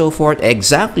on and so forth.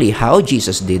 Exactly how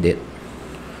Jesus did it.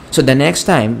 So the next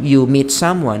time you meet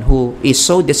someone who is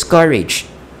so discouraged,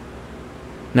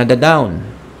 nada-down,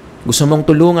 gusto mong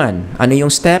tulungan, ano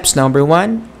yung steps? Number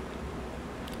 1,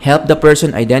 help the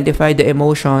person identify the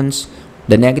emotions,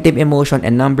 the negative emotion.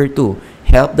 And number 2,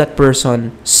 help that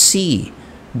person see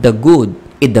the good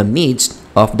in the midst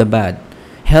of the bad.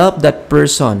 Help that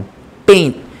person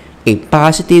paint a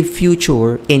positive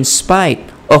future in spite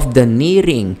of the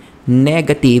nearing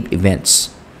negative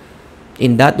events.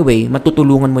 In that way,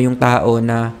 matutulungan mo yung tao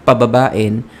na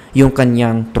pababain yung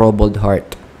kanyang troubled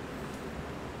heart.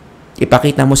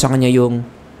 Ipakita mo sa kanya yung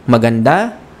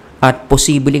maganda at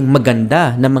posibleng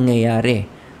maganda na mangyayari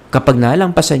kapag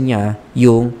nalampasan niya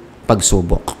yung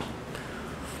pagsubok.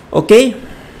 Okay?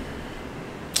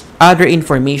 Other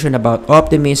information about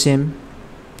optimism.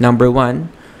 Number 1,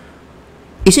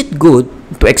 is it good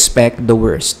to expect the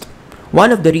worst?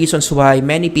 One of the reasons why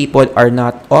many people are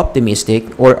not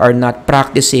optimistic or are not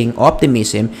practicing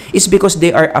optimism is because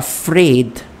they are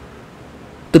afraid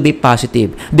to be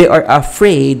positive. They are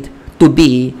afraid to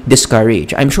be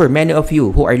discouraged. I'm sure many of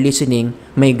you who are listening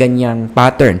may ganyang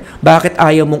pattern. Bakit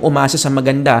ayaw mong umasa sa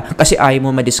maganda? Kasi ayaw mo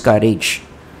ma-discourage.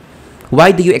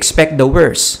 Why do you expect the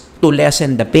worst? To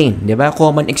lessen the pain. Diba?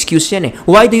 Common excuse yan eh.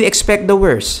 Why do you expect the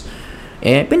worst?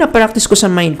 Pinapractice ko sa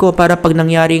mind ko para pag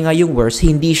nangyari nga yung worst,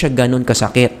 hindi siya ganun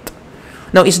kasakit.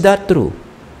 Now, is that true?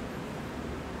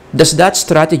 Does that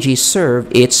strategy serve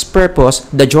its purpose?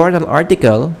 The journal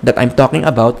article that I'm talking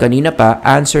about kanina pa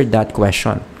answered that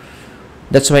question.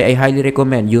 That's why I highly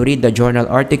recommend you read the journal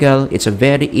article. It's a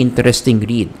very interesting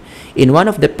read. In one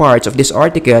of the parts of this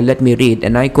article, let me read,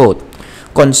 and I quote,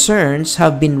 "Concerns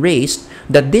have been raised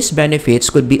that these benefits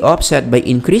could be offset by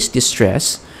increased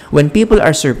distress when people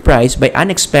are surprised by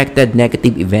unexpected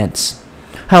negative events.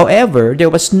 However,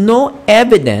 there was no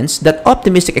evidence that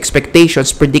optimistic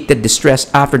expectations predicted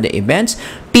distress after the events.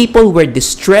 People were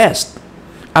distressed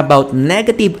about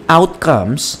negative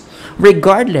outcomes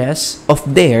regardless of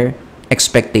their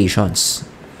expectations."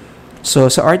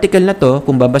 So, sa article na to,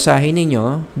 kung babasahin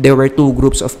ninyo, there were two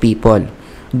groups of people.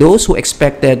 Those who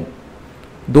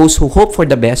hope for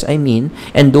the best,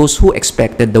 and those who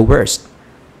expected the worst.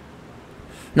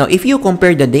 Now, if you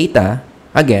compare the data,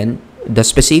 again, the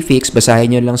specifics,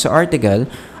 basahin nyo lang sa article,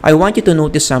 I want you to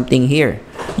notice something here.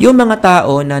 Yung mga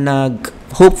tao na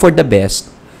nag-hope for the best,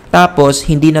 tapos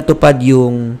hindi natupad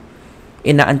yung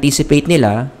ina-anticipate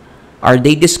nila, are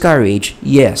they discouraged?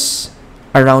 Yes.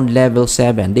 Around level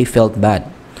 7, they felt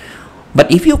bad. But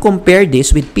if you compare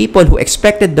this with people who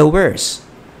expected the worst,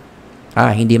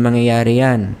 hindi mangyayari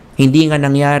yan. Hindi nga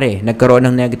nangyari, nagkaroon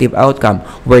ng negative outcome.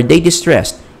 Were they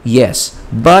distressed? Yes.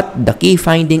 But the key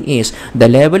finding is the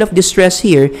level of distress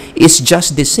here is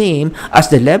just the same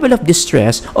as the level of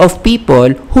distress of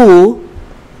people who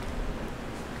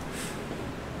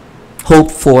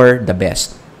hope for the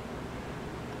best.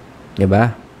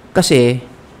 Diba? Kasi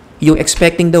yung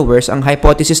expecting the worst, ang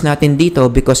hypothesis natin dito,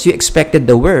 because you expected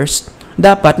the worst,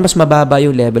 dapat mas mababa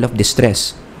yung level of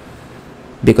distress.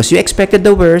 Because you expected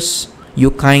the worst, you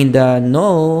kinda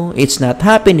know it's not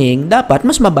happening, dapat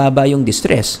mas mababa yung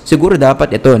distress. Siguro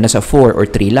dapat ito, nasa 4 or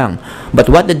 3 lang.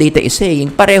 But what the data is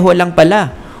saying, pareho lang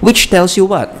pala. Which tells you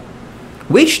what?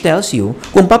 Which tells you,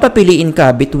 kung papapiliin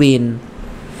ka between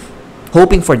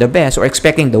hoping for the best or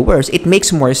expecting the worst, it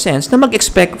makes more sense na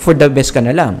mag-expect for the best ka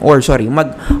na lang. Or sorry,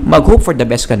 mag-hope for the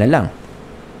best ka na lang.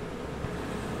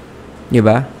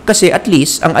 Diba? Kasi at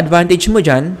least, ang advantage mo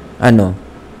dyan,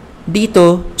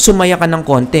 dito, sumaya ka ng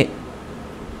konti.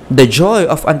 The joy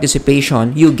of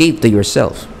anticipation you gave to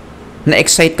yourself.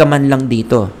 Na-excite ka man lang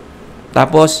dito.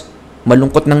 Tapos,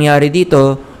 malungkot nangyari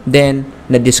dito, then,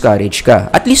 na-discourage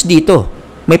ka. At least dito,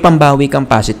 may pambawi kang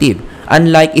positive.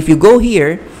 Unlike if you go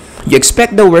here, you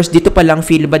expect the worst, dito pa lang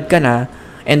feel bad ka na,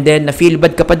 and then na-feel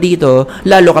bad ka pa dito,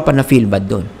 lalo ka pa na-feel bad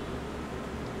doon.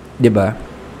 Diba?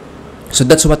 So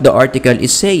that's what the article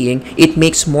is saying. It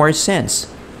makes more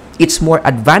sense. It's more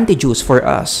advantageous for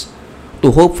us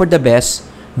to hope for the best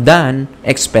than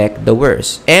expect the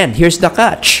worst. And here's the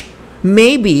catch.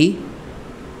 Maybe,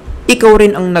 ikaw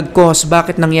rin ang nag-cause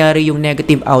bakit nangyari yung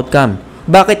negative outcome.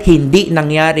 Bakit hindi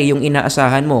nangyari yung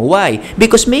inaasahan mo? Why?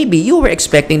 Because maybe you were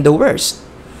expecting the worst.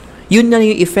 Yun na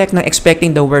yung effect ng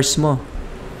expecting the worst mo.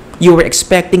 You were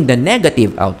expecting the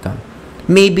negative outcome.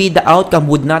 Maybe the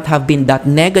outcome would not have been that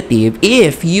negative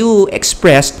if you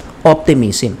expressed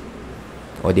optimism.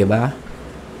 O, diba?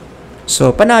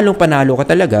 So, panalong-panalo ka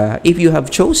talaga if you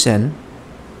have chosen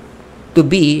to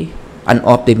be an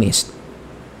optimist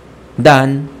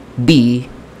than be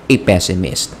a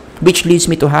pessimist. Which leads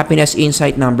me to happiness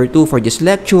insight number 2 for this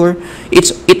lecture.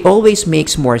 It always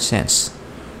makes more sense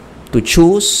to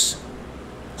choose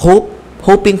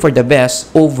hoping for the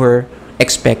best over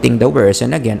expecting the worst.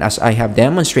 And again, as I have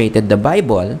demonstrated, the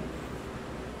Bible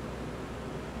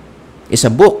is a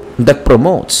book that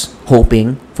promotes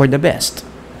hoping for the best.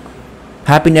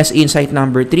 Happiness insight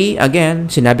number 3, again,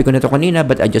 sinabi ko na ito kanina,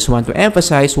 but I just want to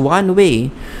emphasize one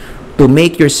way to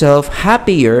make yourself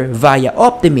happier via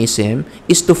optimism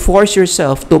is to force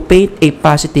yourself to paint a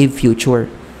positive future.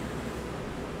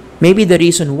 Maybe the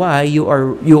reason why you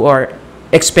are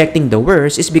expecting the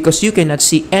worst is because you cannot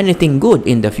see anything good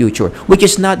in the future, which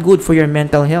is not good for your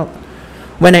mental health.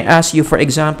 When I ask you, for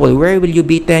example, where will you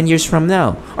be 10 years from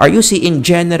now? Are you seeing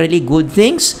generally good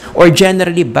things or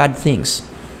generally bad things?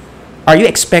 Are you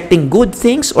expecting good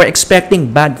things or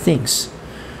expecting bad things?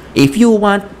 If you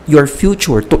want your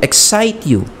future to excite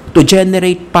you, to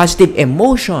generate positive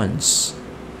emotions,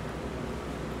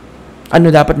 ano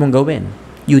dapat mong gawin?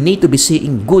 You need to be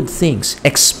seeing good things.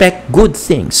 Expect good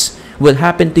things will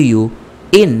happen to you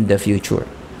in the future.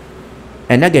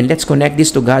 And again, let's connect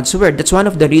this to God's Word. That's one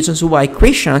of the reasons why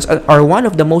Christians are one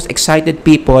of the most excited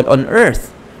people on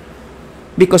earth.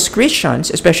 Because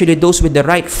Christians, especially those with the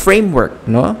right framework,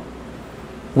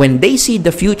 when they see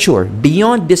the future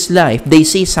beyond this life, they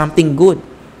see something good.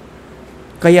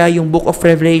 Kaya yung book of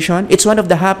Revelation, it's one of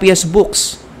the happiest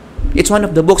books. It's one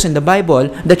of the books in the Bible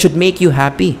that should make you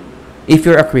happy if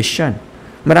you're a Christian.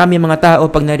 Marami mga tao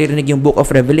pag naririnig yung book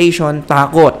of Revelation,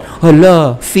 takot,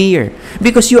 hala, fear.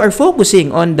 Because you are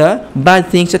focusing on the bad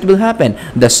things that will happen.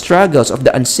 The struggles of the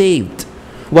unsaved.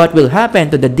 What will happen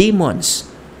to the demons.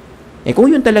 Kung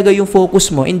yun talaga yung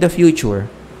focus mo in the future,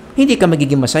 hindi ka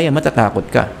magiging masaya, matatakot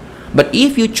ka. But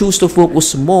if you choose to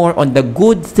focus more on the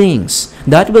good things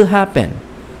that will happen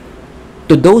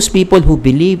to those people who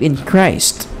believe in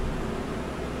Christ,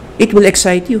 it will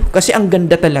excite you. Kasi ang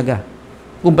ganda talaga.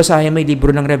 Kung basahin mo yung libro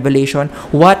ng Revelation,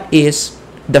 what is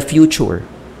the future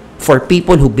for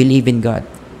people who believe in God?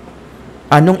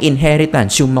 Anong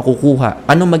inheritance yung makukuha?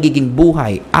 Anong magiging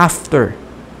buhay after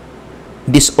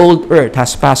this old earth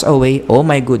has passed away? Oh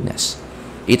my goodness.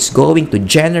 It's going to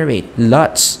generate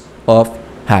lots of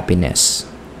happiness.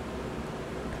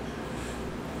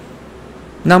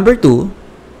 Number 2,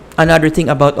 another thing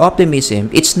about optimism,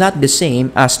 it's not the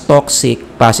same as toxic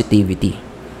positivity.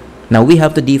 Now, we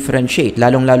have to differentiate.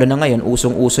 Lalong-lalo na ngayon,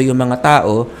 usong-uso yung mga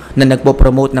tao na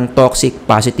nagpo-promote ng toxic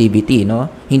positivity,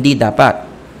 Hindi dapat.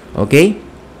 Okay?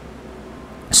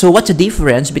 So, what's the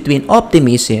difference between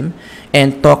optimism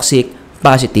and toxic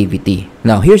positivity?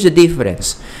 Now, here's the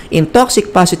difference. In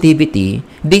toxic positivity,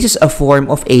 this is a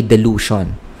form of a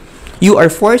delusion. You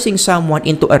are forcing someone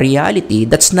into a reality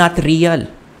that's not real.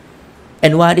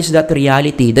 And what is that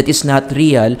reality that is not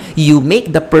real? You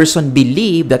make the person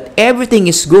believe that everything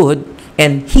is good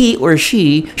and he or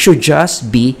she should just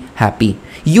be happy.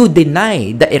 You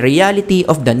deny the reality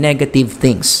of the negative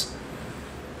things.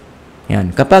 Yan.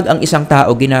 Kapag ang isang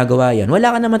tao ginagawa yan,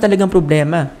 wala ka naman talagang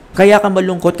problema. Kaya ka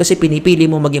malungkot kasi pinipili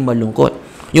mo maging malungkot.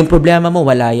 Yung problema mo,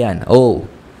 wala yan. Oh,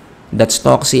 That's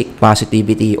toxic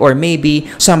positivity. Or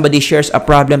maybe somebody shares a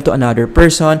problem to another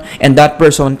person and that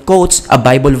person quotes a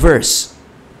Bible verse.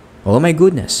 Oh my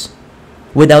goodness.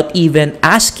 Without even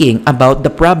asking about the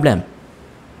problem.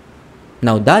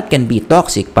 Now that can be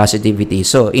toxic positivity.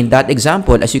 So in that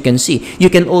example, as you can see, you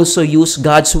can also use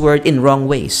God's word in wrong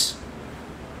ways.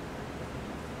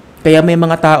 Kaya may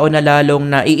mga tao na lalong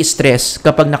nai-stress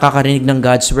kapag nakakarinig ng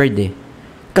God's word eh.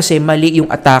 Kasi mali yung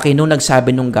atake nung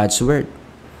nagsabi ng God's word.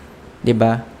 'Di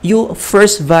ba? You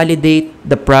first validate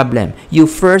the problem. You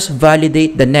first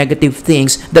validate the negative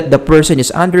things that the person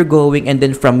is undergoing, and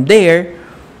then from there,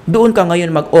 doon ka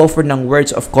ngayon mag-offer ng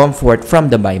words of comfort from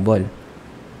the Bible.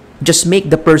 Just make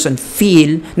the person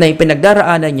feel na yung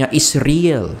pinagdaraanan niya is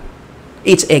real.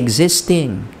 It's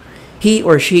existing. He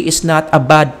or she is not a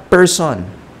bad person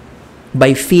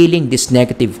by feeling these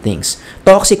negative things.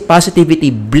 Toxic positivity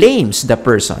blames the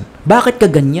person. Bakit ka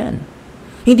ganyan?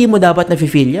 Hindi mo dapat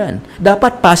na-feel yan.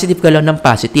 Dapat positive ka lang ng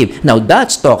positive. Now,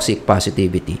 that's toxic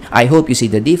positivity. I hope you see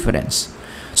the difference.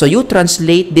 So, you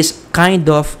translate this kind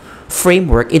of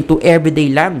framework into everyday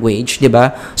language, di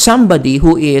ba? Somebody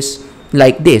who is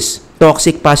like this,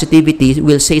 toxic positivity,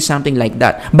 will say something like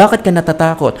that. Bakit ka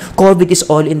natatakot? COVID is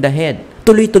all in the head.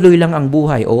 Tuloy-tuloy lang ang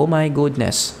buhay. Oh my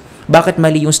goodness. Bakit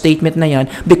mali yung statement na yan?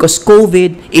 Because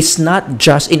COVID is not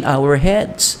just in our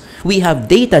heads. We have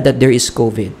data that there is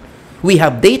COVID. We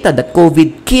have data that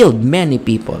COVID killed many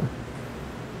people.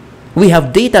 We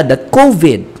have data that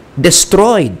COVID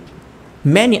destroyed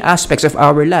many aspects of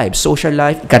our lives, social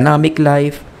life, economic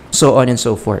life, so on and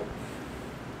so forth.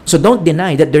 So don't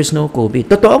deny that there's no COVID.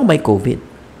 Totoong may COVID.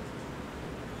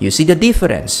 You see the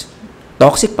difference.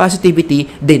 Toxic positivity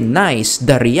denies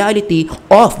the reality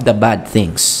of the bad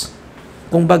things.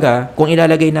 Kumbaga, kung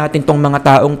ilalagay natin tong mga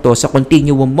taong to sa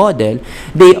continuum model,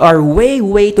 they are way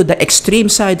to the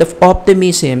extreme side of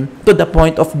optimism to the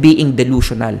point of being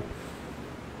delusional.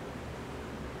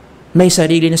 May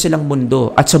sarili na silang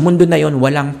mundo at sa mundo na yon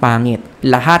walang pangit.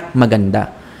 Lahat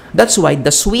maganda. That's why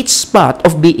the sweet spot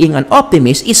of being an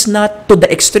optimist is not to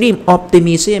the extreme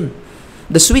optimism.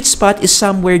 The sweet spot is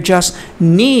somewhere just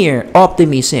near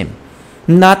optimism,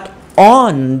 not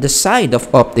on the side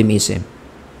of optimism.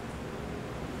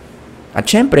 At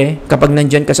syempre, kapag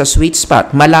nandyan ka sa sweet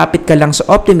spot, malapit ka lang sa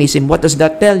optimism, what does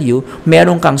that tell you?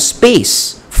 Meron kang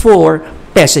space for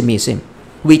pessimism,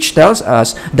 which tells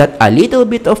us that a little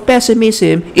bit of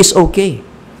pessimism is okay.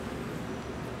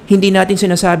 Hindi natin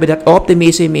sinasabi that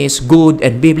optimism is good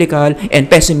and biblical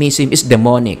and pessimism is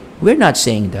demonic. We're not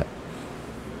saying that.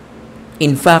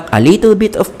 In fact, a little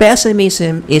bit of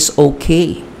pessimism is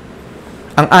okay.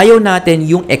 Ang ayaw natin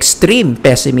yung extreme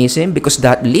pessimism because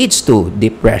that leads to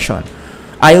depression.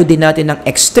 Ayaw din natin ng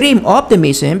extreme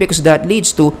optimism because that leads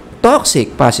to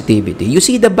toxic positivity. You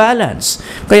see the balance.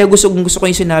 Kaya gusto ko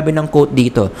yung sinabi ng quote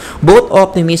dito. Both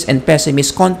optimists and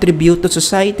pessimists contribute to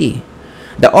society.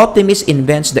 The optimist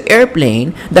invents the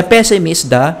airplane, the pessimist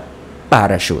the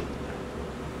parachute.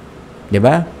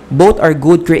 Diba? Both are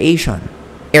good creation.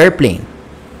 Airplane.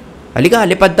 Halika,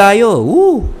 lipad tayo.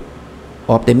 Woo!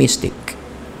 Optimistic.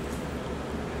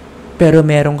 Pero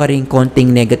meron ka rin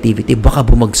konting negativity. Baka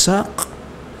bumagsak.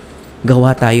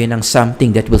 Gawa tayo ng something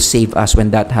that will save us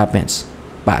when that happens.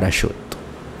 Parachute.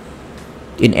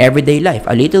 In everyday life,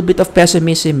 a little bit of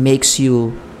pessimism makes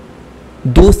you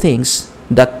do things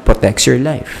that protects your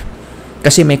life.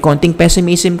 Kasi may konting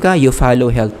pessimism ka, you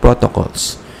follow health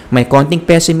protocols. May konting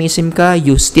pessimism ka,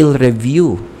 you still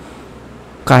review.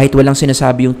 Kahit walang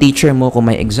sinasabi yung teacher mo kung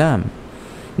may exam.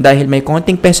 Dahil may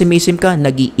konting pessimism ka,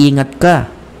 nag-iingat ka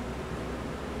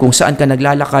kung saan ka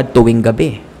naglalakad tuwing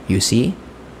gabi. You see?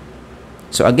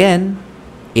 So again,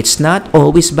 it's not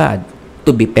always bad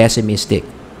to be pessimistic.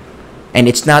 And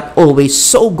it's not always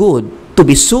so good to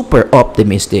be super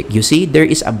optimistic. You see, there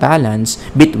is a balance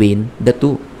between the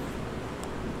two.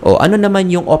 O ano naman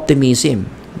yung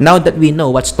optimism? Now that we know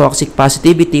what's toxic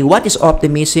positivity, what is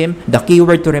optimism? The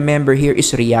keyword to remember here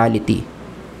is reality.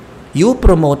 You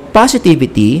promote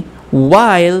positivity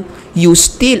while you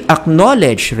still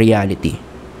acknowledge reality.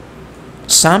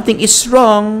 Something is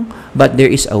wrong, but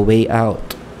there is a way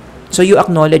out. So you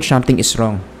acknowledge something is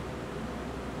wrong.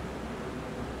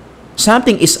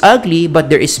 Something is ugly, but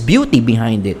there is beauty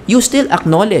behind it. You still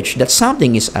acknowledge that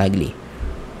something is ugly.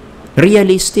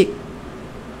 Realistic.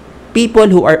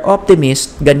 People who are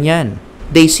optimists, ganyan.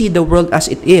 They see the world as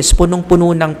it is.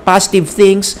 Punong-puno ng positive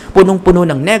things, punong-puno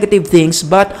ng negative things,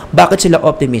 but bakit sila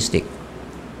optimistic?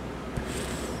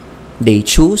 They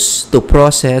choose to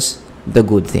process the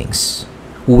good things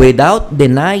without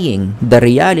denying the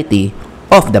reality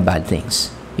of the bad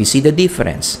things. You see the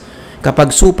difference?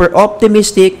 Kapag super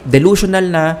optimistic, delusional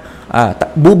na,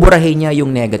 buburahin niya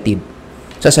yung negative.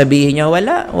 Sasabihin niya,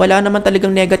 wala naman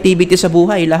talagang negativity sa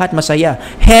buhay, lahat masaya.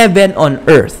 Heaven on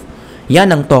earth.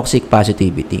 Yan ang toxic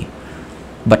positivity.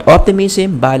 But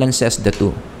optimism balances the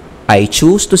two. I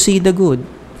choose to see the good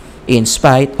in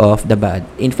spite of the bad.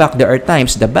 In fact, there are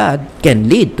times the bad can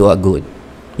lead to a good.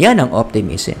 Yan ang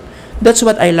optimism. That's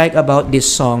what I like about this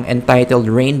song entitled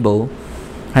Rainbow.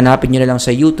 Hanapin nyo na lang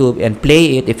sa YouTube and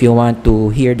play it if you want to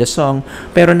hear the song.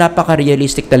 Pero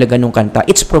napaka-realistic talaga nung kanta.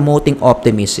 It's promoting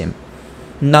optimism,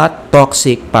 not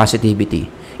toxic positivity.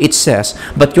 It says,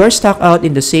 but you're stuck out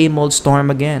in the same old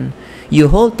storm again. You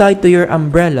hold tight to your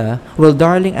umbrella. Well,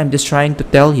 darling, I'm just trying to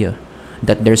tell you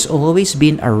that there's always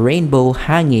been a rainbow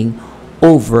hanging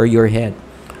over your head.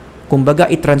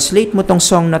 Kumbaga, i-translate mo tong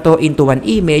song na to into an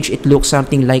image, it looks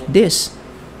something like this.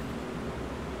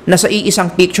 Nasa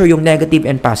iisang picture yung negative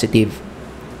and positive.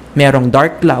 Merong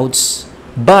dark clouds,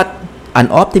 but an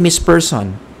optimist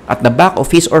person at the back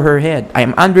of his or her head,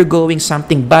 I'm undergoing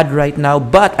something bad right now,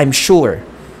 but I'm sure.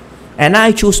 And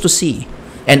I choose to see.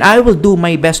 And I will do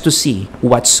my best to see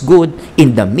what's good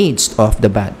in the midst of the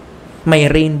bad. May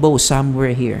rainbow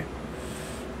somewhere here.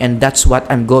 And that's what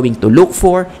I'm going to look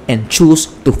for and choose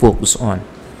to focus on.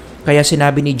 Kaya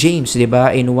sinabi ni James, di ba,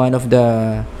 in one of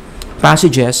the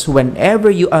passages,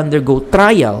 whenever you undergo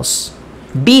trials,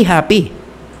 be happy.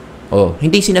 Oh,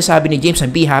 hindi sinasabi ni James na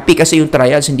be happy kasi yung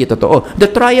trials hindi totoo. The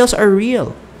trials are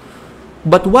real.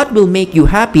 But what will make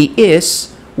you happy is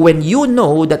when you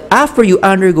know that after you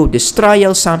undergo this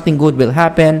trial, something good will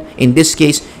happen. In this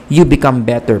case, you become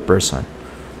better person.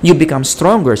 You become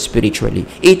stronger spiritually.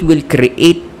 It will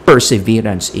create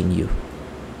perseverance in you.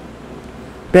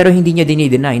 Pero hindi niya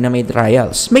dinideny na may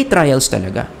trials. May trials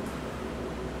talaga.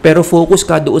 Pero focus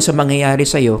ka doon sa mangyayari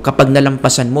sa'yo kapag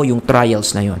nalampasan mo yung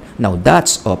trials na yon. Now,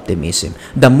 that's optimism.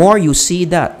 The more you see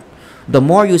that, the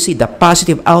more you see the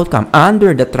positive outcome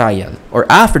under the trial, or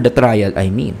after the trial, I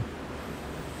mean,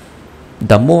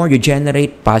 the more you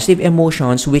generate positive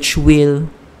emotions which will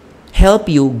help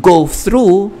you go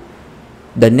through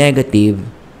the negative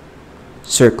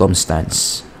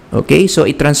circumstance. Okay? So,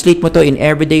 i-translate mo to in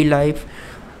everyday life.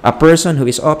 A person who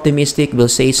is optimistic will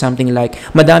say something like,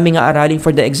 madami nga aralin for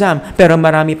the exam, pero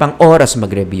marami pang oras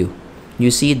mag-review.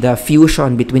 You see the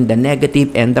fusion between the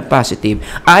negative and the positive.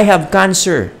 I have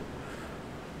cancer.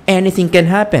 Anything can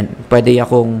happen. Pwede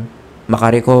akong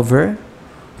makarecover.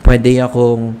 Pwede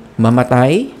akong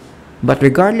mamatay. But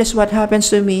regardless what happens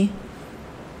to me,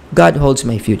 God holds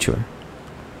my future.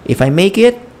 If I make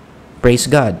it, praise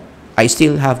God. I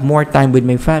still have more time with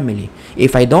my family.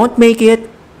 If I don't make it,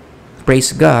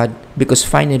 praise God, because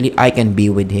finally I can be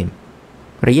with Him.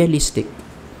 Realistic.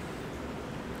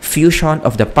 Fusion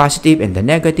of the positive and the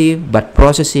negative, but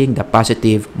processing the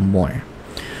positive more.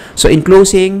 So in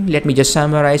closing, let me just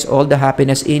summarize all the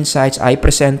happiness insights I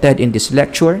presented in this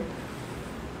lecture.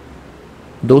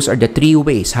 Those are the 3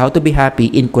 ways how to be happy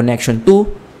in connection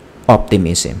to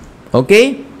optimism.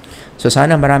 Okay? So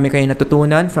sana marami kayong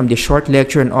natutunan from this short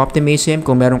lecture on optimism.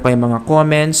 Kung meron kayong mga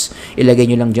comments,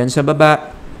 ilagay nyo lang dyan sa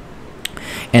baba.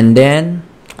 And then,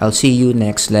 I'll see you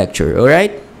next lecture.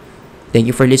 Alright? Thank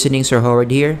you for listening. Sir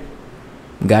Howard here.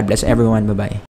 God bless everyone. Bye-bye.